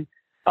detection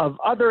of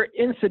other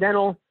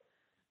incidental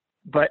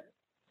but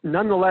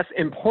nonetheless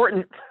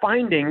important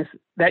findings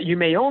that you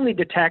may only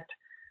detect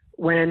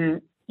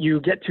when you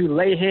get to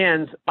lay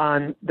hands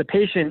on the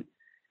patient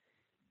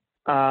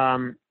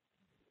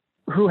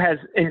who has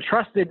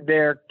entrusted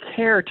their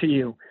care to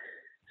you.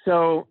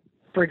 So,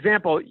 for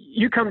example,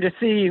 you come to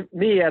see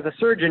me as a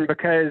surgeon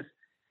because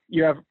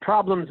you have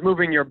problems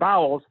moving your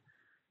bowels.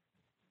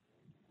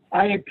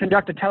 I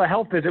conduct a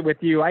telehealth visit with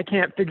you. I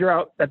can't figure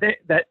out that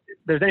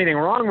there's anything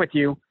wrong with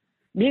you.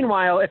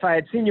 Meanwhile, if I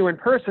had seen you in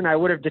person, I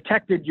would have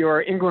detected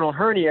your inguinal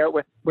hernia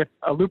with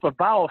a loop of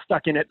bowel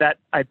stuck in it that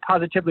I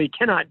positively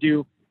cannot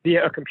do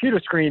via a computer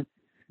screen.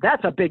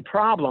 That's a big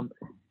problem.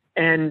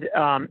 And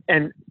I'm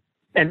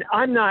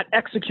not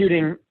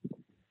executing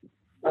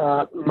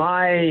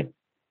my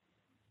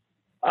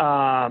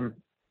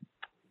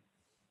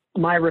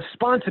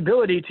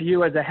responsibility to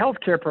you as a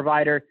healthcare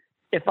provider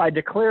if I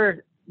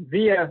declare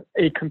via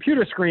a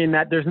computer screen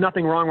that there's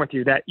nothing wrong with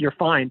you, that you're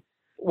fine,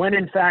 when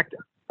in fact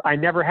I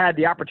never had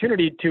the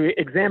opportunity to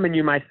examine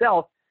you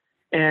myself,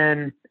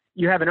 and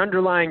you have an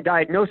underlying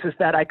diagnosis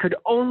that I could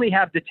only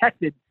have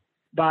detected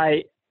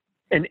by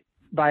a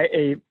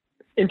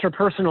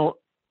interpersonal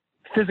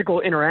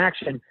physical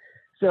interaction.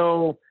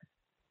 So,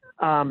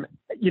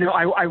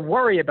 I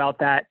worry about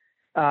that.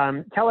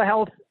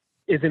 Telehealth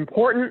is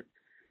important,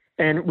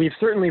 and we've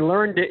certainly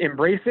learned to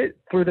embrace it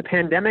through the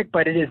pandemic,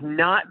 but it is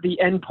not the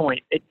end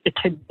point.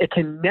 It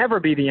can never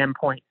be the end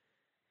point.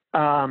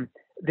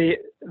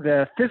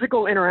 The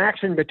physical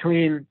interaction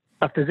between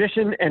a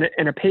physician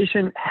and a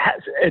patient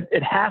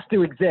has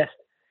to exist.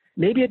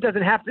 Maybe it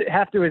doesn't have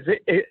to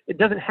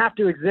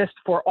exist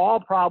for all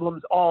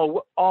problems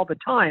all the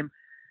time,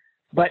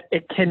 but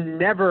it can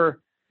never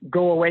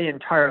go away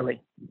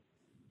entirely.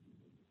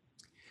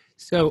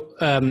 So,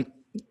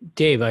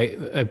 Dave, I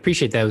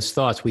appreciate those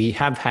thoughts. We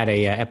have had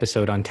a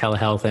episode on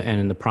telehealth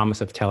and the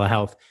promise of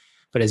telehealth,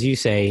 but as you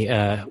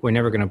say, we're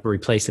never going to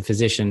replace the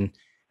physician,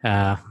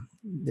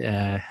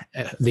 the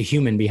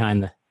human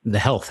behind the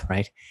health,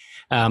 right?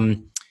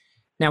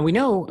 Now, we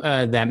know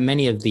that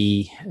many of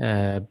the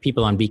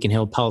people on Beacon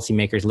Hill,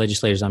 policymakers,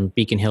 legislators on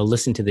Beacon Hill,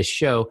 listen to this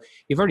show.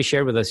 You've already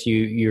shared with us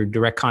your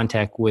direct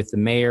contact with the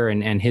mayor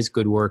and his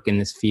good work in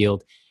this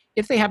field.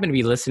 If they happen to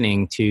be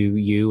listening to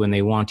you and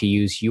they want to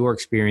use your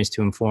experience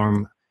to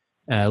inform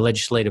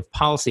legislative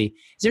policy,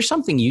 is there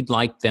something you'd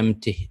like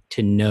them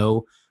to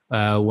know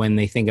when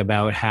they think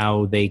about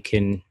how they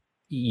can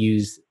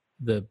use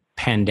the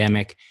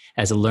pandemic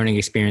as a learning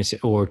experience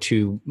or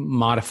to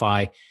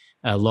modify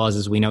laws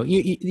as we know?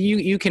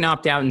 You can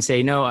opt out and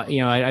say, no,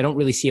 I don't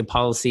really see a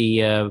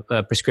policy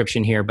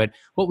prescription here, but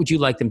what would you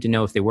like them to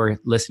know if they were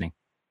listening?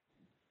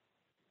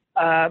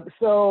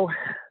 So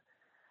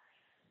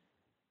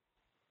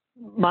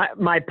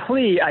my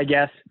plea, I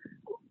guess,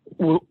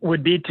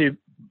 would be to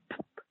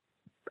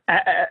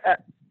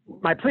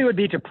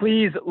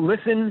please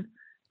listen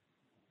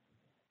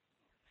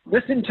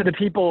to the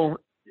people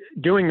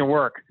doing the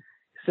work.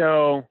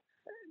 So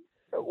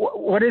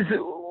what is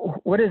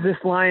this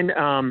line?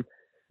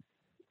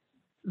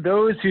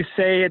 Those who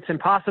say it's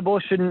impossible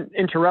shouldn't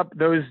interrupt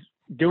those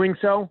doing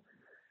so.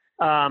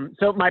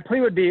 So my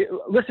plea would be,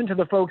 listen to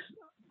the folks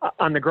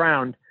on the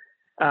ground,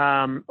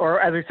 or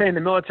as we say in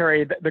the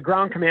military, the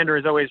ground commander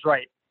is always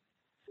right.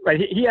 Right?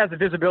 He has the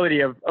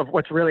visibility of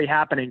what's really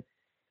happening.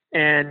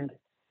 And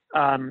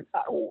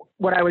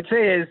what I would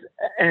say is,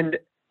 and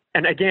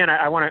again,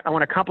 I want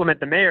to compliment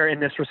the mayor in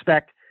this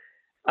respect.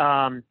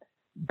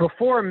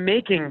 Before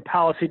making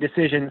policy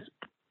decisions,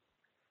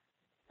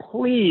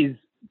 please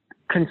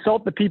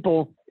consult the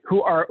people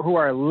who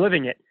are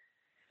living it.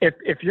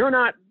 If you're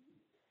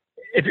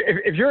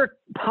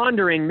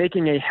pondering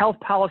making a health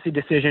policy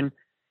decision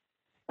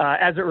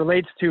as it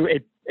relates to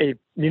a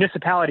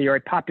municipality or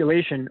a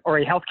population or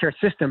a healthcare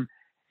system,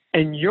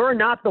 and you're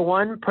not the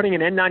one putting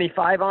an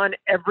N95 on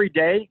every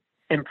day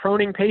and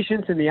proning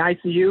patients in the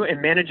ICU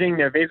and managing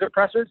their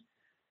vasopressors,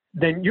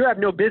 then you have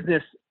no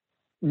business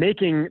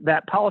making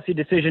that policy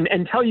decision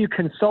until you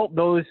consult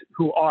those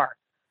who are.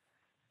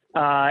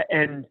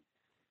 And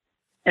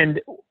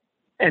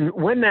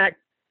when that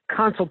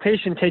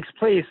consultation takes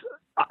place,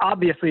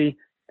 obviously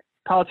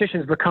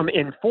politicians become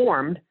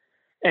informed,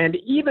 and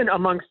even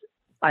amongst,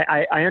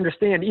 I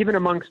understand, even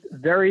amongst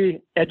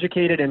very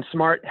educated and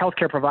smart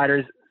healthcare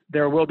providers,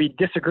 there will be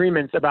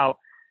disagreements about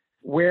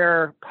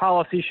where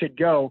policy should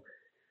go.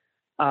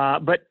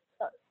 But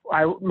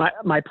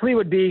my plea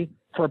would be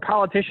for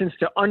politicians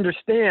to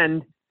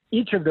understand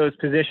each of those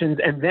positions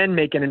and then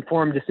make an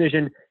informed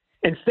decision,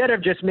 instead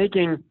of just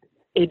making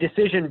a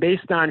decision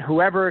based on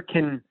whoever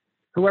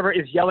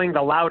is yelling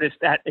the loudest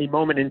at a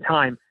moment in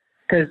time.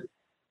 Because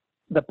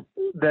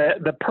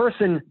the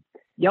person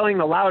yelling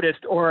the loudest,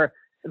 or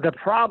the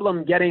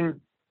problem getting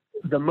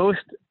the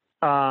most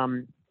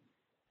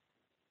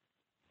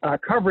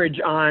coverage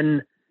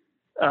on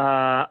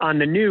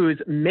the news,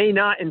 may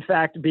not in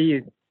fact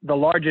be the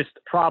largest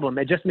problem.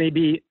 It just may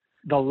be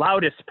the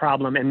loudest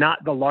problem and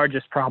not the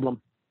largest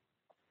problem.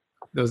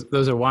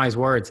 Those are wise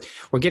words.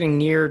 We're getting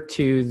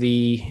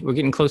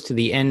close to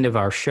the end of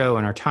our show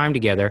and our time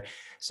together.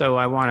 So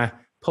I want to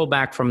pull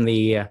back from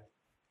the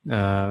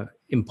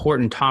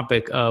important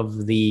topic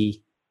of the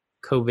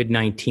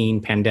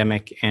COVID-19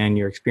 pandemic and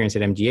your experience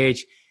at MGH,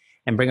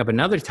 and bring up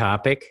another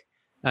topic.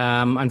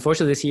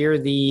 Unfortunately, this year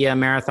the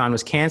marathon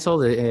was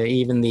canceled.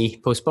 Even the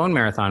postponed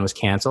marathon was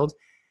canceled.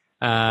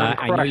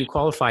 I know you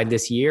qualified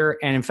this year,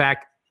 and in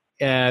fact,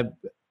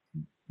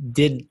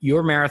 did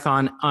your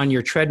marathon on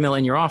your treadmill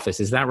in your office.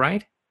 Is that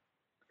right?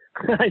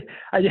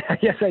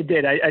 Yes, I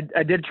did.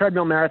 I did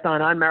treadmill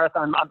marathon on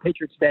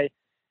Patriots Day.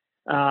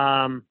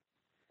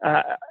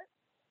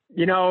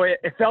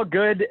 It felt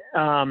good.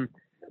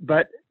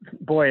 But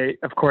boy,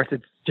 of course,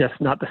 it's just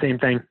not the same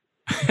thing.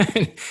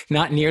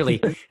 Not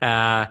nearly.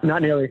 Not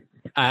nearly.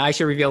 I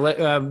should reveal,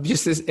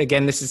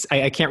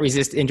 I can't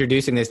resist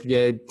introducing this.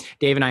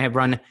 Dave and I have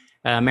run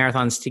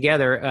marathons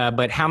together,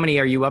 but how many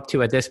are you up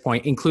to at this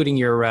point, including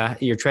your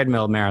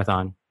treadmill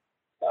marathon?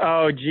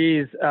 Oh,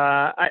 geez.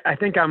 I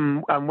think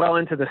I'm well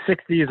into the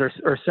 60s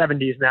or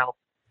 70s now.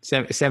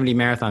 70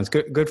 marathons.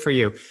 Good for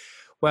you.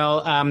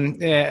 Well,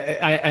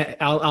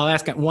 I'll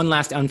ask one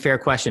last unfair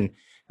question.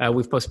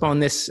 We've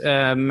postponed this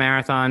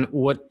marathon.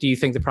 What do you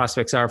think the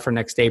prospects are for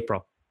next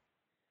April?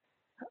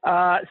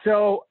 I just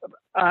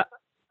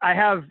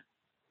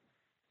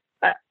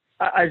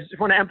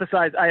want to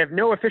emphasize, I have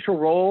no official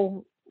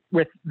role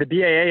with the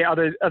BAA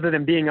other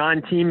than being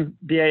on Team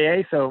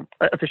BAA. So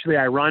officially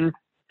I run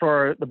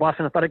for the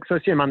Boston Athletic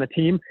Association. I'm on the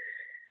team.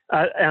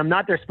 I'm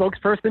not their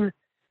spokesperson,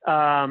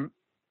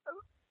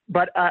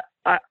 but I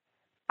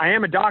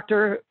am a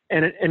doctor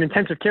and an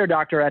intensive care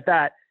doctor at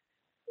that,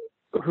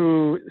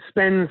 who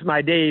spends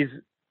my days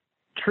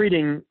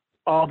treating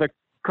all the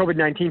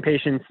COVID-19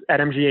 patients at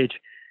MGH.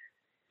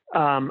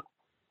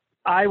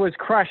 I was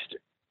crushed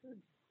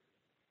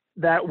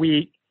that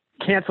the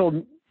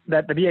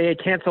BAA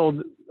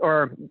canceled,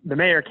 or the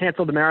mayor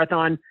canceled the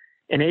marathon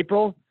in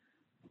April,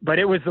 but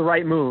it was the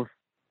right move.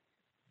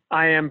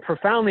 I am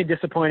profoundly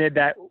disappointed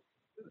that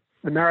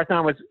the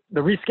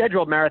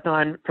rescheduled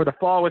marathon for the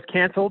fall was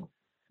canceled,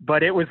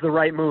 but it was the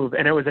right move,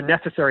 and it was a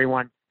necessary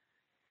one.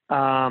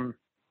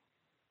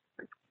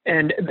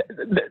 And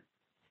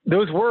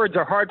those words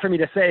are hard for me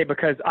to say,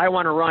 because I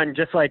want to run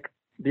just like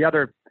the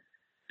other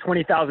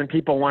 20,000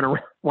 people want to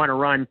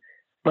run,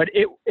 but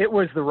it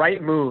was the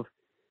right move.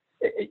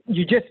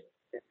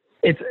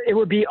 It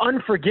would be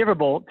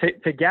unforgivable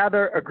to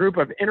gather a group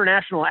of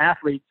international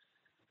athletes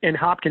in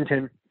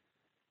Hopkinton,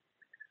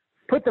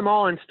 put them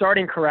all in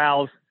starting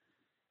corrals,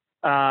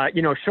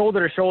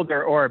 shoulder to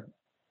shoulder, or,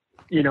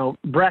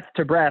 breath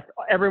to breath,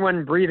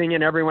 everyone breathing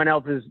in everyone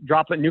else's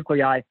droplet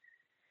nuclei.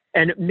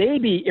 And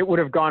maybe it would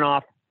have gone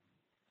off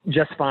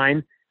just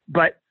fine,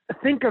 but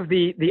think of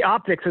the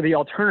optics of the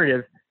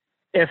alternative.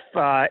 If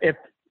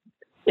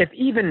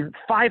even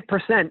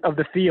 5% of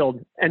the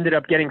field ended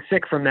up getting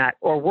sick from that,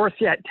 or worse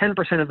yet,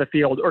 10% of the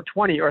field, or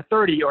 20 or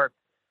 30,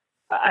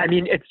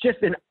 it's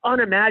just an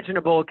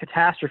unimaginable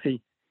catastrophe.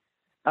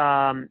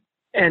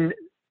 and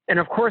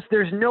of course,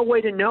 there's no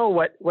way to know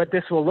what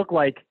this will look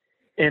like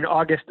in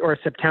August or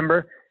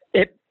September.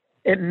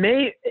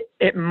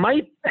 It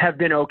might have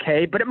been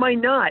okay, but it might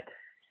not.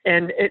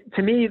 And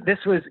to me,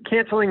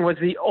 canceling was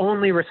the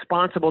only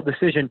responsible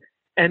decision.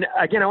 And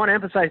again, I want to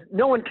emphasize,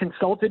 no one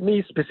consulted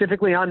me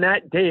specifically on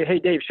that. Dave, hey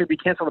Dave, should we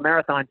cancel the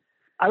marathon?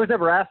 I was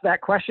never asked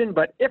that question,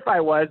 but if I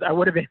was, I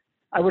would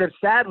have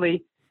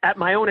sadly, at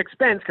my own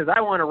expense, because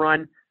I want to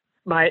run,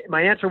 my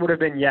answer would have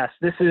been yes.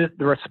 This is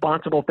the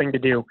responsible thing to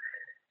do.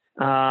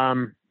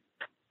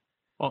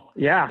 Well,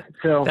 yeah.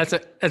 So that's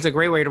a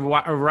great way to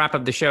wrap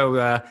up the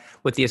show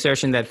with the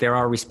assertion that there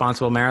are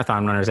responsible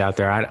marathon runners out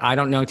there. I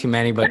don't know too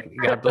many, but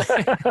God bless.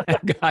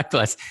 God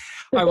bless.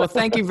 All right. Well,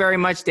 thank you very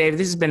much, Dave.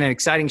 This has been an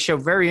exciting show.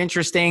 Very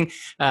interesting.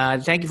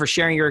 Thank you for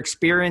sharing your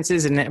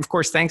experiences, and of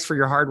course, thanks for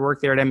your hard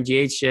work there at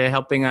MGH,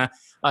 helping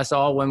us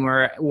all when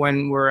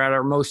we're at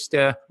our most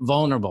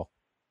vulnerable.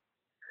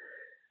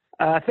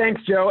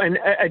 Thanks, Joe. And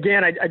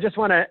again, I just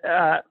want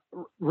to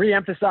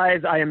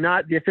reemphasize, I am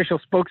not the official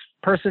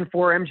spokesperson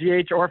for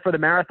MGH or for the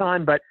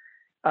marathon, but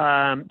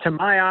to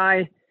my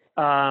eye,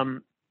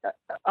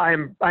 I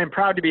am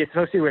proud to be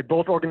associated with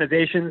both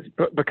organizations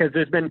because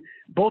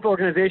both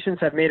organizations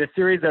have made a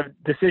series of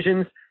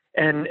decisions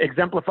and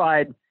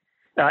exemplified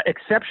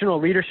exceptional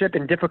leadership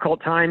in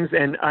difficult times.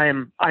 And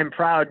I'm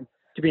proud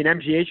to be an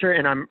MGHer,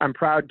 and I'm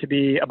proud to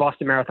be a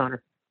Boston Marathoner.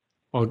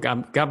 Well,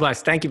 God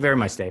bless. Thank you very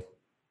much, Dave.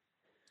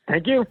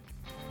 Thank you.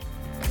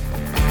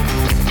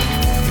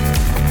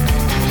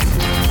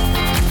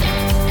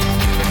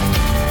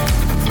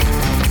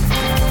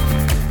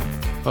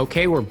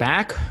 Okay, we're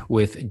back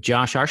with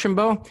Josh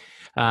Archambault.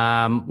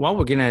 Well,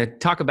 we're going to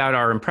talk about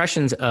our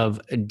impressions of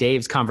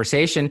Dave's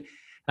conversation.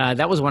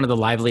 That was one of the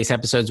liveliest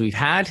episodes we've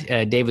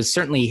had. Dave was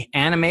certainly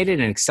animated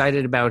and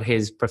excited about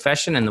his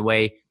profession and the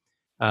way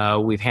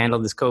we've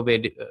handled this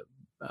COVID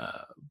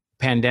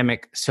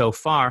pandemic so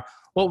far.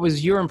 What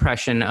was your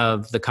impression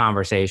of the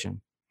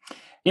conversation?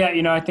 Yeah,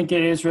 I think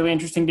it is really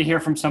interesting to hear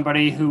from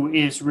somebody who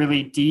is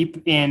really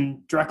deep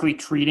in directly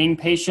treating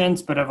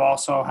patients, but of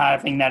also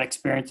having that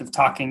experience of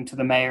talking to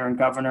the mayor and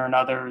governor and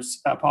others,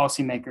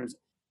 policymakers.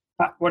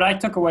 What I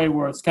took away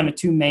was kind of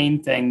two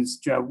main things,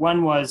 Joe.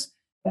 One was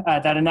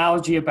that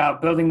analogy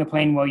about building the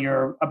plane while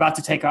you're about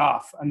to take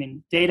off. I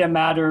mean, data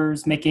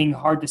matters, making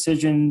hard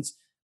decisions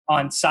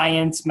on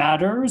science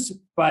matters,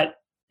 but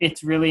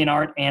it's really an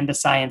art and a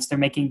science. They're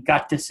making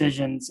gut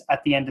decisions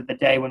at the end of the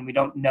day when we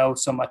don't know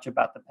so much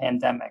about the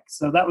pandemic.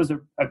 So that was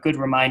a good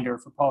reminder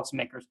for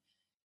policymakers.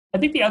 I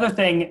think the other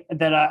thing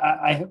that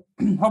I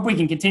hope we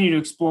can continue to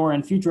explore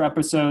in future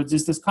episodes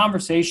is this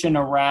conversation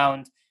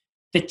around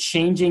the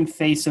changing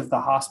face of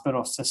the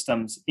hospital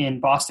systems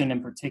in Boston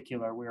in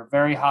particular. We are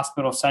very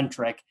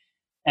hospital-centric.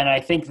 And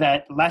I think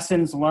that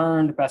lessons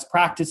learned, best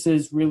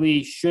practices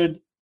really should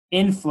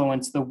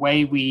influence the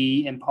way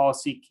we in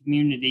policy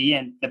community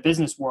and the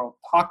business world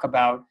talk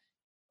about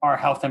our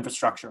health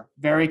infrastructure.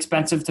 Very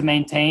expensive to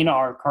maintain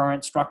our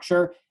current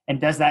structure.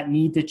 And does that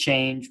need to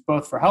change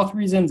both for health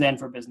reasons and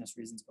for business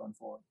reasons going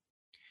forward?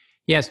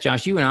 Yes,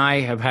 Josh, you and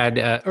I have had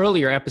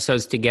earlier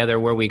episodes together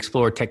where we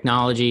explored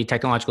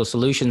technological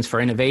solutions for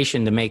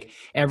innovation to make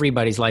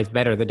everybody's life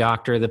better, the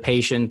doctor, the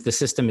patient, the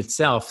system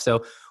itself.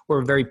 So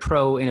we're very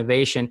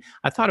pro-innovation.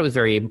 I thought it was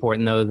very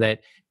important, though,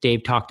 that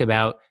Dave talked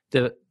about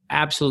the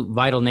absolute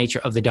vital nature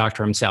of the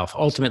doctor himself.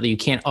 Ultimately, you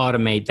can't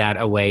automate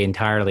that away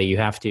entirely. You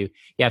have to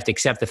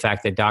accept the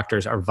fact that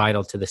doctors are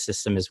vital to the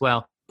system as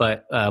well.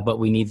 But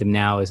we need them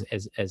now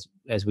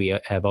as we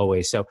have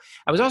always. So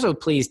I was also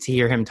pleased to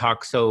hear him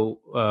talk so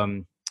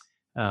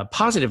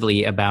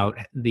positively about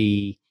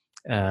the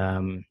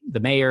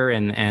mayor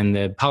and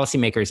the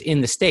policymakers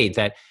in the state,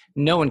 that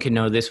no one can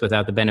know this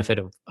without the benefit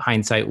of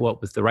hindsight, what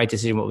was the right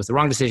decision, what was the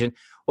wrong decision.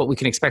 What we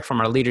can expect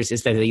from our leaders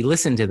is that they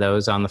listen to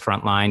those on the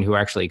front line who are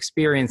actually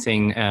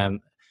experiencing,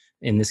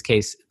 in this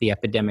case, the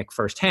epidemic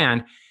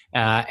firsthand,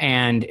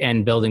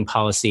 and building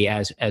policy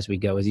as we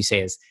go, as you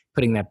say, as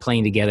putting that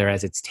plane together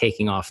as it's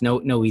taking off.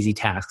 No easy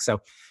task. So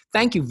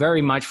thank you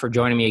very much for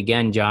joining me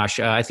again, Josh.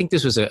 I think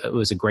this was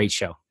a great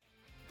show.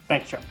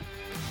 Thanks, Joe.